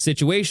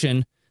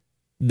situation,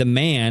 the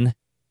man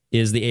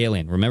is the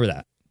alien. Remember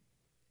that.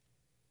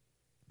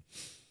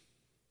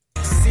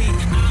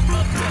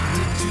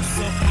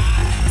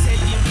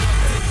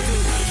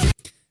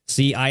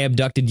 See, I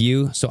abducted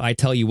you, so I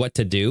tell you what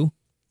to do.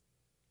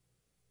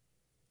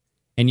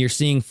 And you're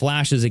seeing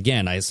flashes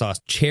again. I saw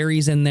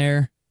cherries in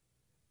there,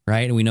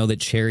 right? And we know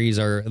that cherries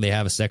they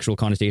have a sexual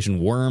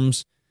connotation.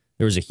 Worms.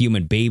 There was a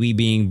human baby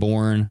being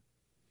born.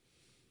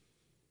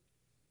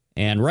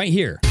 And right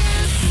here,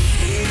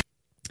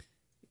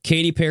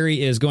 Katy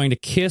Perry is going to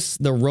kiss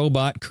the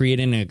robot,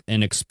 creating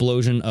an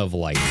explosion of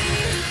light.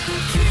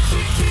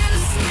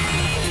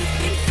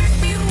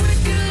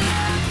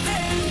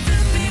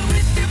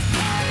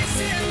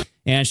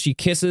 And she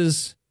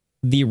kisses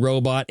the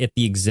robot at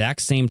the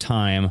exact same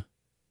time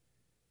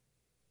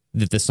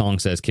that the song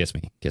says, kiss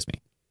me, kiss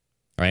me.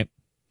 All right?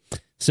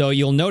 So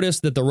you'll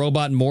notice that the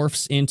robot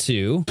morphs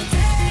into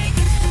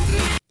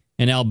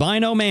an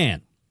albino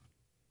man.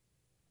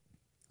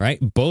 Right?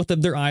 Both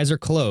of their eyes are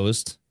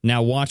closed.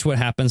 Now watch what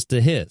happens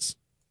to his.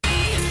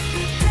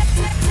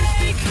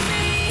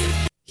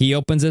 He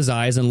opens his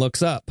eyes and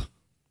looks up.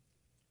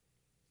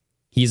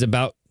 He's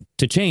about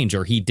to change,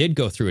 or he did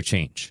go through a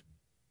change.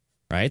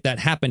 Right? That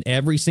happened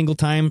every single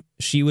time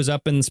she was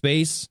up in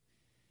space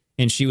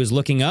and she was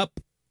looking up.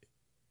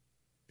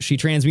 She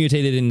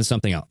transmutated into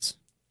something else.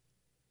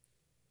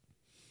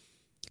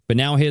 But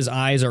now his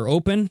eyes are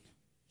open.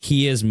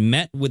 He is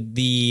met with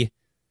the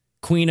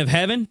Queen of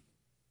Heaven.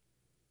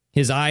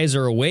 His eyes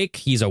are awake.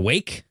 He's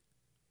awake,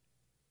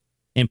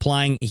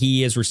 implying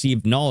he has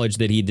received knowledge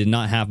that he did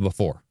not have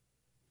before.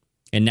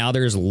 And now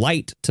there's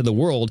light to the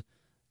world,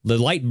 the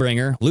light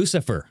bringer,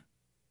 Lucifer.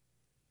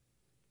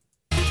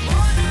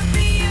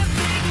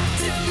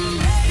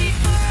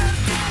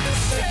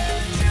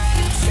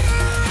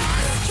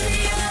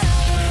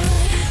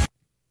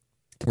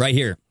 Right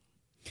here,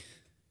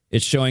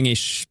 it's showing a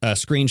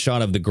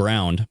screenshot of the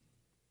ground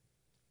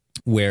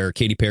where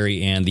Katy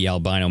Perry and the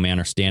albino man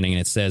are standing, and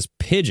it says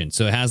pigeon.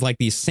 So it has like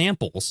these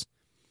samples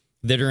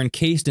that are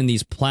encased in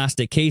these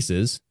plastic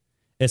cases.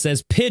 It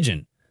says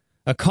pigeon,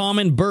 a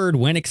common bird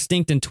went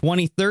extinct in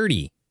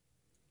 2030.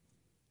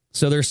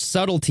 So there's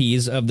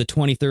subtleties of the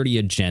 2030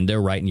 agenda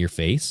right in your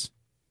face.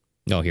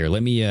 Oh, here,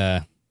 let me,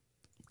 there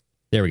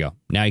we go.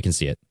 Now you can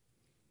see it.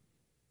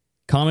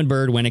 Common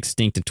bird went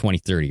extinct in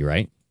 2030,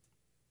 right?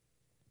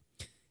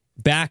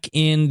 Back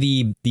in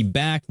the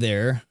back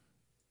there,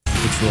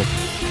 which will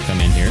come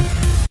in here,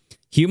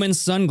 human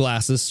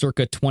sunglasses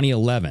circa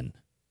 2011.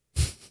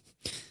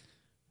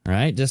 All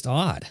right, just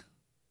odd.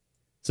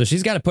 So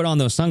she's got to put on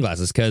those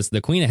sunglasses because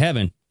the Queen of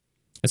Heaven,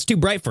 it's too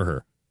bright for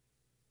her,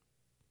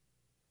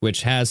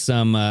 which has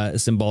some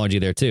symbology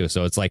there too.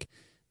 So it's like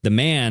the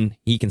man,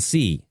 he can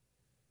see.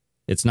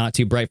 It's not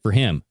too bright for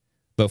him.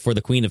 But for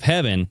the Queen of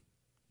Heaven,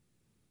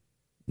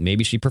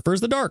 maybe she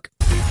prefers the dark.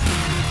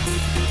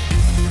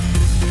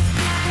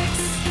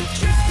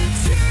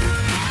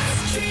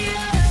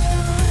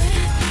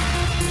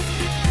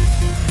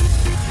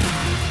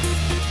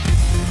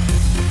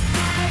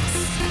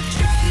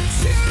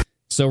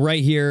 So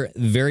right here,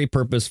 very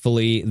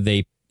purposefully,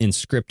 they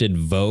inscripted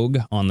Vogue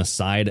on the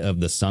side of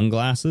the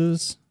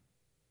sunglasses.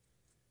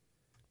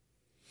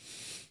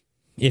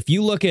 If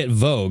you look at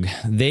Vogue,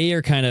 they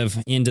are kind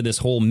of into this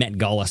whole Met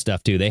Gala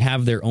stuff too. They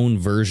have their own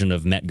version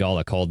of Met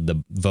Gala called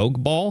the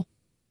Vogue Ball,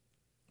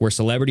 where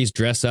celebrities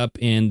dress up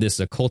in this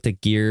occultic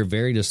gear,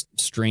 very just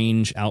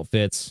strange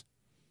outfits.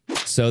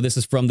 So this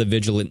is from the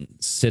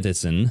Vigilant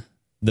Citizen.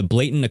 The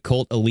blatant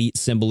occult elite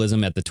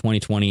symbolism at the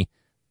 2020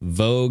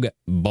 Vogue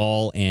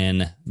Ball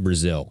in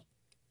Brazil.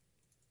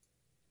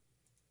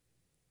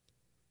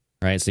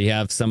 All right, so you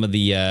have some of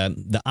the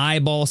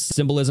eyeball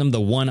symbolism,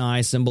 the one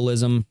eye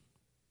symbolism.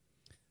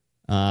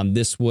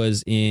 This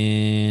was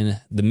in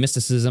the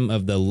mysticism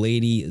of the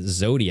Lady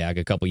Zodiac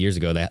a couple years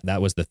ago.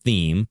 That was the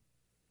theme.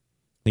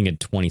 I think in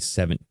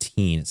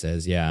 2017 it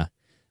says, yeah,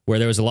 where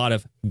there was a lot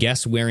of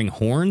guests wearing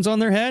horns on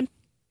their head.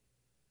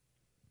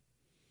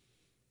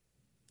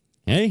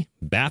 Hey,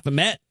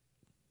 Baphomet.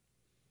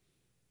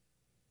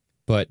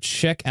 But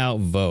check out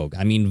Vogue.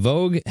 I mean,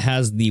 Vogue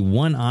has the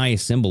one eye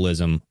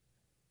symbolism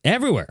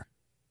everywhere.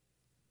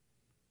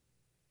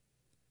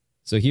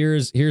 So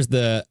here's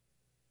the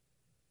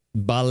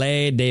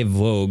Ballet de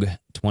Vogue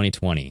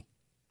 2020.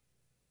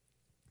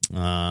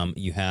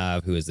 You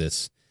have, who is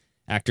this?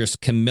 Actress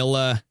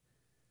Camilla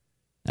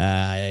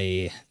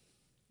Queiroz.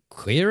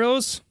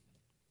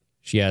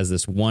 She has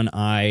this one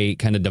eye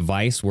kind of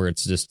device where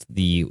it's just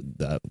the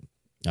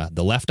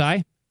left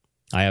eye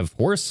of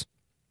horse.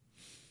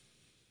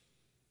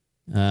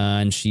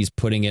 And she's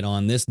putting it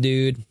on this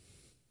dude.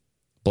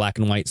 Black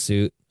and white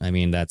suit. I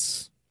mean,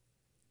 it's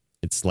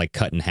like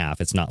cut in half.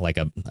 It's not like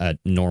a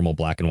normal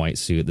black and white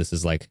suit. This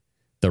is like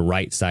the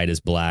right side is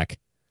black.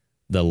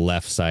 The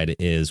left side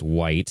is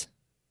white.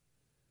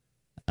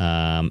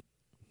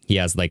 He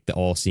has like the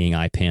all-seeing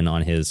eye pin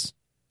on his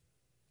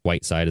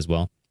white side as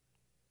well.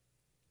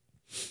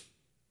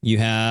 You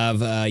have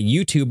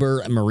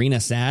YouTuber Marina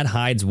Sad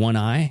hides one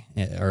eye,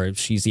 or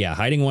she's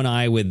hiding one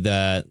eye with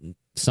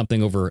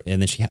something over,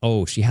 and then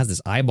she has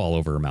this eyeball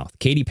over her mouth.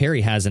 Katy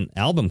Perry has an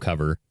album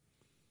cover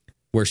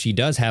where she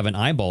does have an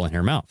eyeball in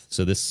her mouth.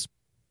 So this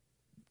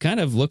kind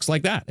of looks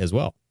like that as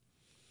well.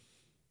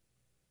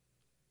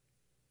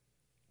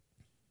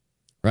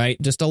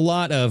 Right? Just a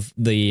lot of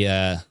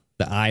the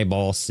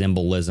eyeball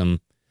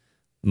symbolism,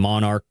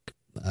 monarch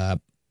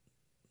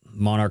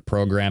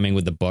programming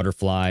with the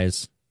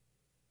butterflies.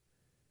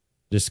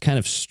 Just kind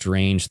of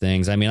strange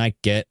things. I mean, I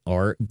get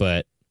art,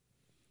 but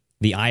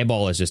the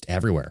eyeball is just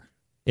everywhere.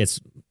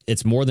 It's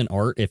more than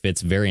art if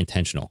it's very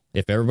intentional.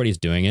 If everybody's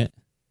doing it,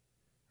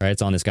 right?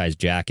 It's on this guy's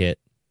jacket.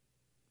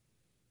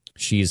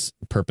 She's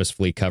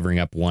purposefully covering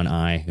up one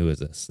eye. Who is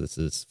this? This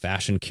is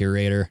fashion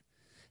curator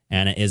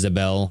Anna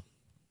Isabel.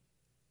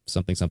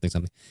 Something.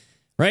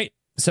 Right?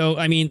 So,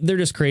 I mean, they're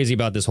just crazy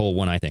about this whole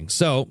one eye thing.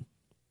 So,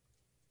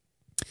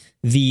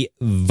 the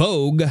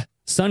Vogue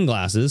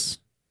sunglasses,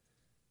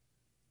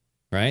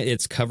 right?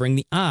 It's covering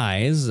the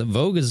eyes.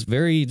 Vogue is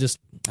very just,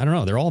 I don't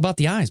know. They're all about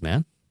the eyes,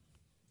 man.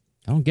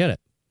 I don't get it.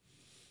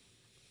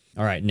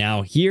 All right,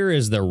 now here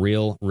is the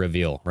real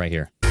reveal right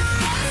here.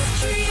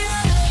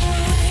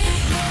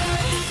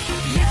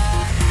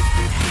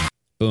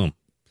 Boom.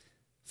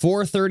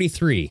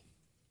 4:33.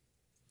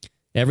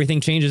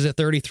 Everything changes at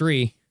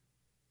 33.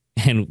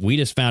 And we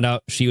just found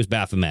out she was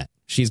Baphomet.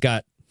 She's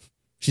got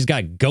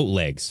goat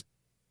legs.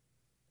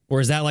 Or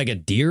is that like a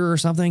deer or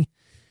something?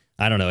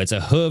 I don't know. It's a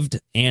hooved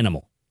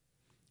animal.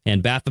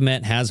 And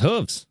Baphomet has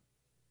hooves.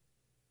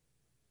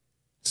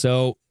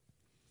 So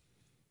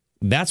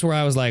that's where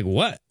I was like,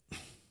 what?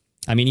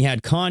 I mean, you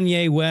had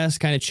Kanye West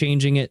kind of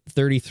changing it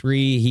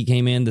 33. He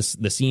came in, the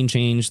scene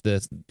changed,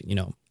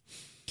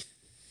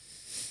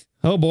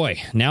 oh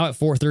boy. Now at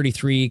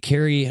 4:33,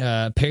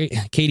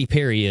 Katy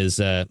Perry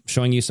is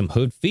showing you some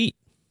hood feet.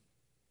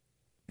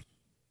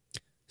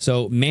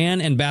 So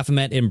man and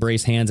Baphomet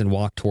embrace hands and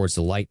walk towards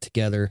the light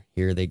together.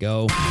 Here they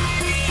go.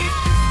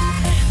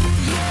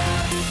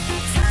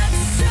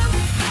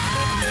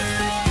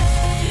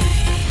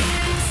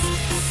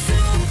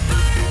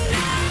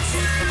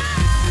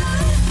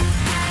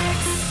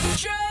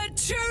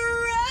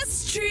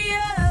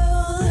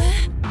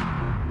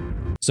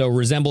 So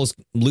resembles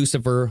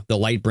Lucifer, the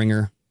light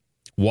bringer,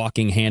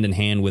 walking hand in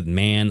hand with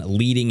man,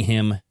 leading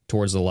him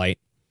towards the light,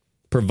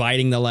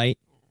 providing the light,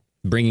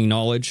 bringing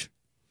knowledge,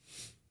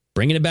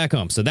 bringing it back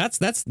home. So that's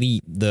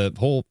the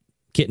whole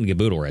kit and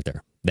caboodle right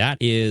there. That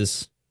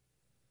is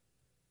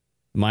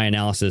my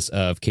analysis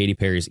of Katy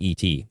Perry's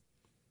E.T.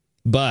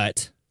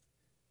 But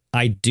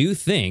I do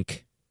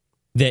think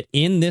that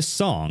in this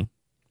song,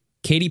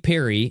 Katy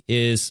Perry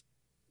is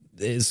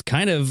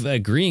kind of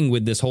agreeing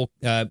with this whole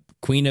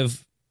Queen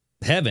of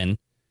Heaven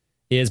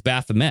is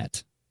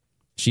Baphomet.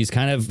 She's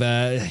kind of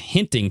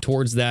hinting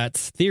towards that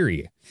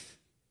theory.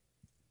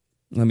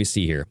 Let me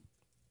see here.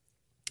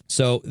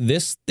 So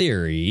this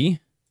theory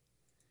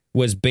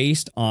was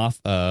based off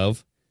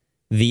of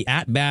the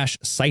Atbash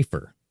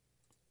cipher.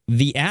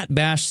 The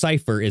Atbash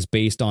cipher is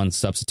based on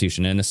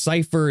substitution, and a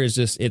cipher is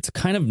just, it's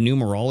kind of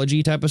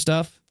numerology type of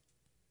stuff.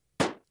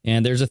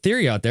 And there's a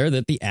theory out there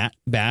that the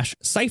Atbash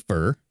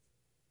cipher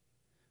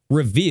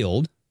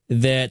revealed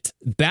that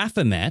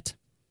Baphomet,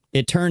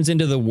 it turns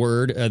into the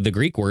word, the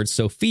Greek word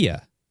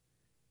Sophia,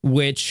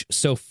 which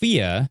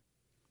Sophia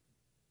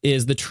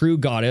is the true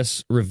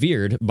goddess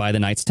revered by the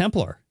Knights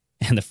Templar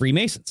and the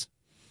Freemasons.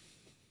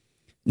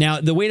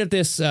 Now, the way that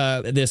this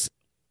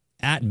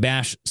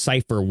Atbash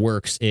cipher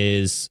works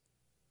is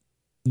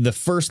the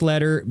first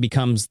letter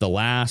becomes the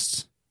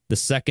last, the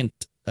second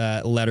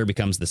letter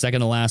becomes the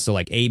second to last, so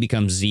like A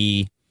becomes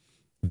Z,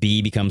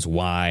 B becomes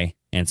Y,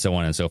 and so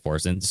on and so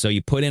forth. And so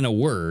you put in a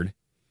word,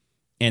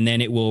 and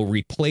then it will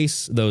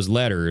replace those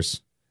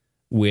letters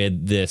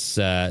with this,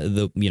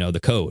 the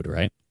code,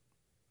 right?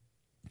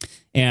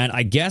 And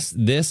I guess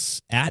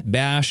this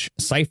Atbash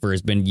cipher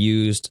has been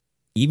used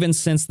even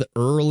since the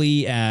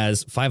early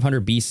as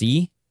 500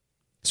 BC.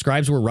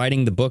 Scribes were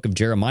writing the book of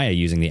Jeremiah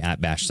using the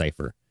Atbash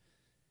cipher.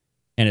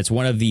 And it's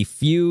one of the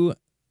few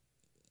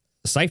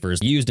ciphers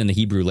used in the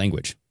Hebrew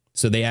language.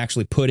 So they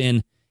actually put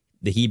in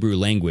the Hebrew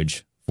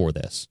language for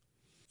this.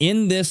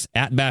 In this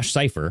Atbash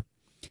cipher,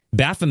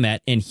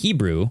 Baphomet in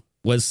Hebrew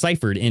was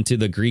ciphered into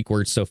the Greek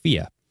word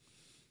Sophia.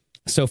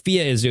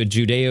 Sophia is a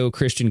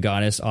Judeo-Christian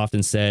goddess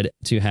often said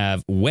to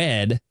have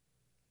wed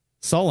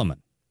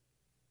Solomon,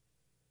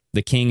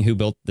 the king who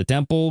built the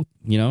temple,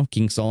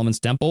 King Solomon's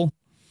temple.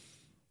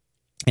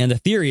 And the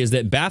theory is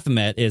that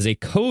Baphomet is a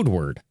code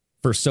word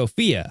for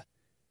Sophia,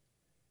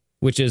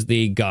 which is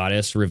the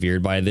goddess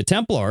revered by the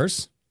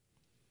Templars.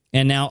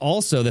 And now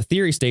also the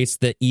theory states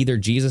that either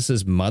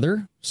Jesus'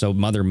 mother, so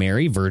Mother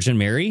Mary, Virgin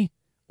Mary,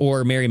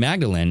 or Mary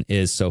Magdalene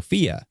is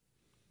Sophia.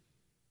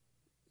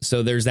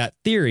 So there's that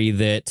theory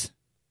that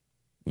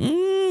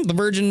the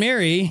Virgin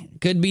Mary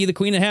could be the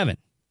Queen of Heaven.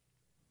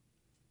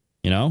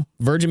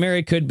 Virgin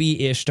Mary could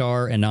be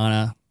Ishtar,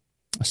 Inanna,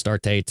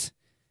 Astarte,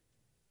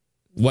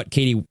 what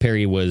Katy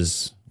Perry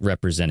was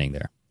representing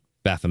there,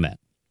 Baphomet.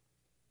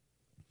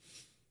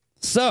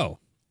 So,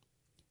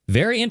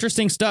 very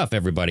interesting stuff,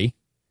 everybody.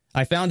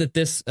 I found that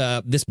this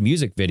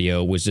music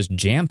video was just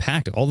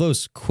jam-packed. All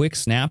those quick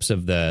snaps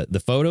of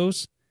the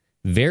photos,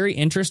 very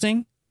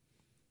interesting.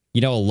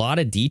 A lot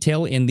of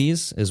detail in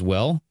these as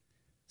well.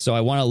 So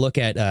I want to look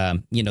at,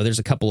 there's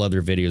a couple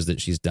other videos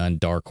that she's done,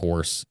 Dark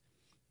Horse,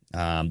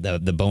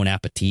 the Bon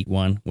Appetit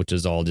one, which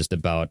is all just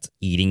about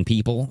eating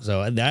people.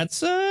 So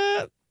that's,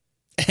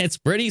 it's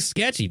pretty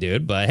sketchy,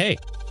 dude. But hey,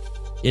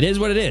 it is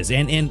what it is.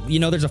 And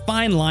there's a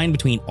fine line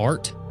between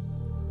art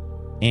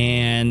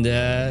and,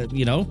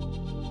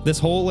 this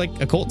whole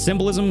like occult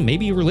symbolism,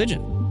 maybe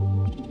religion,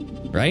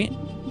 right?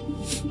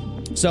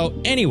 So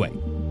anyway,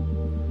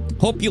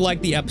 hope you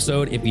liked the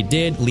episode. If you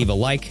did, leave a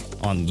like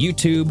on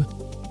YouTube.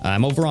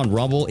 I'm over on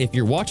Rumble. If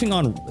you're watching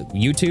on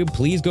YouTube,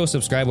 please go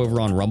subscribe over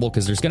on Rumble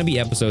because there's going to be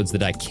episodes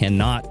that I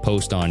cannot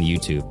post on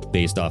YouTube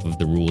based off of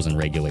the rules and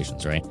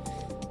regulations, right?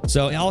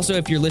 So also,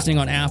 if you're listening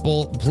on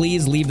Apple,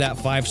 please leave that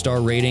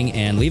 5-star rating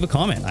and leave a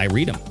comment. I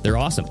read them. They're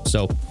awesome.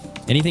 So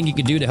anything you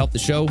can do to help the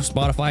show,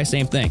 Spotify,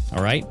 same thing.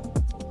 All right.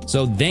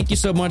 So thank you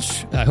so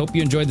much. I hope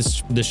you enjoyed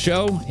the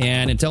show.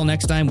 And until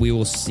next time, we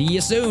will see you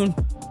soon.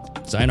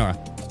 Sayonara.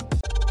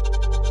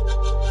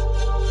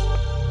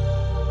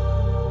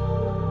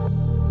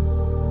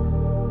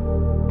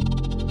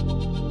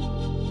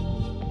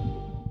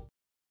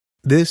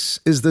 This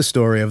is the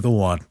story of the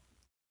one.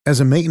 As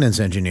a maintenance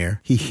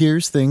engineer, he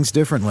hears things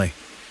differently.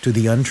 To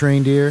the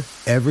untrained ear,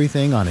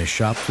 everything on his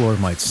shop floor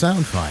might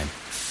sound fine,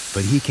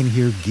 but he can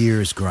hear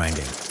gears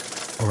grinding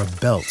or a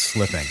belt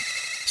slipping.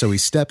 So he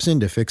steps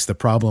in to fix the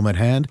problem at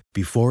hand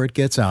before it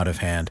gets out of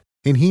hand.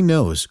 And he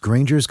knows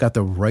Grainger's got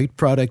the right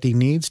product he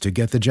needs to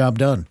get the job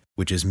done,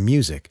 which is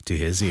music to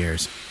his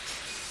ears.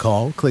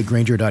 Call, click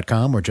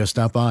Grainger.com, or just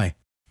stop by.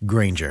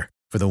 Grainger,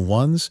 for the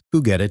ones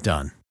who get it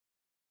done.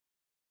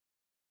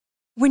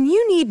 When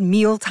you need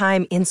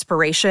mealtime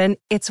inspiration,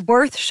 it's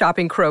worth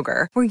shopping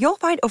Kroger, where you'll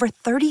find over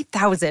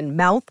 30,000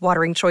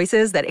 mouth-watering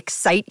choices that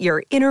excite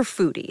your inner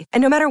foodie.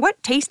 And no matter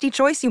what tasty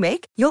choice you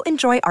make, you'll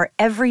enjoy our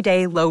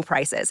everyday low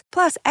prices,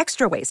 plus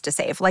extra ways to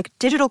save, like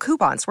digital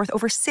coupons worth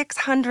over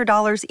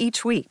 $600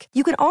 each week.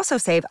 You can also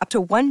save up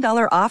to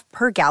 $1 off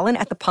per gallon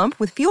at the pump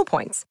with fuel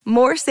points.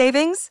 More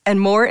savings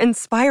and more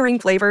inspiring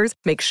flavors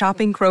make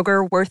shopping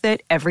Kroger worth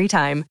it every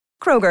time.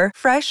 Kroger,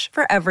 fresh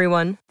for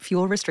everyone.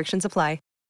 Fuel restrictions apply.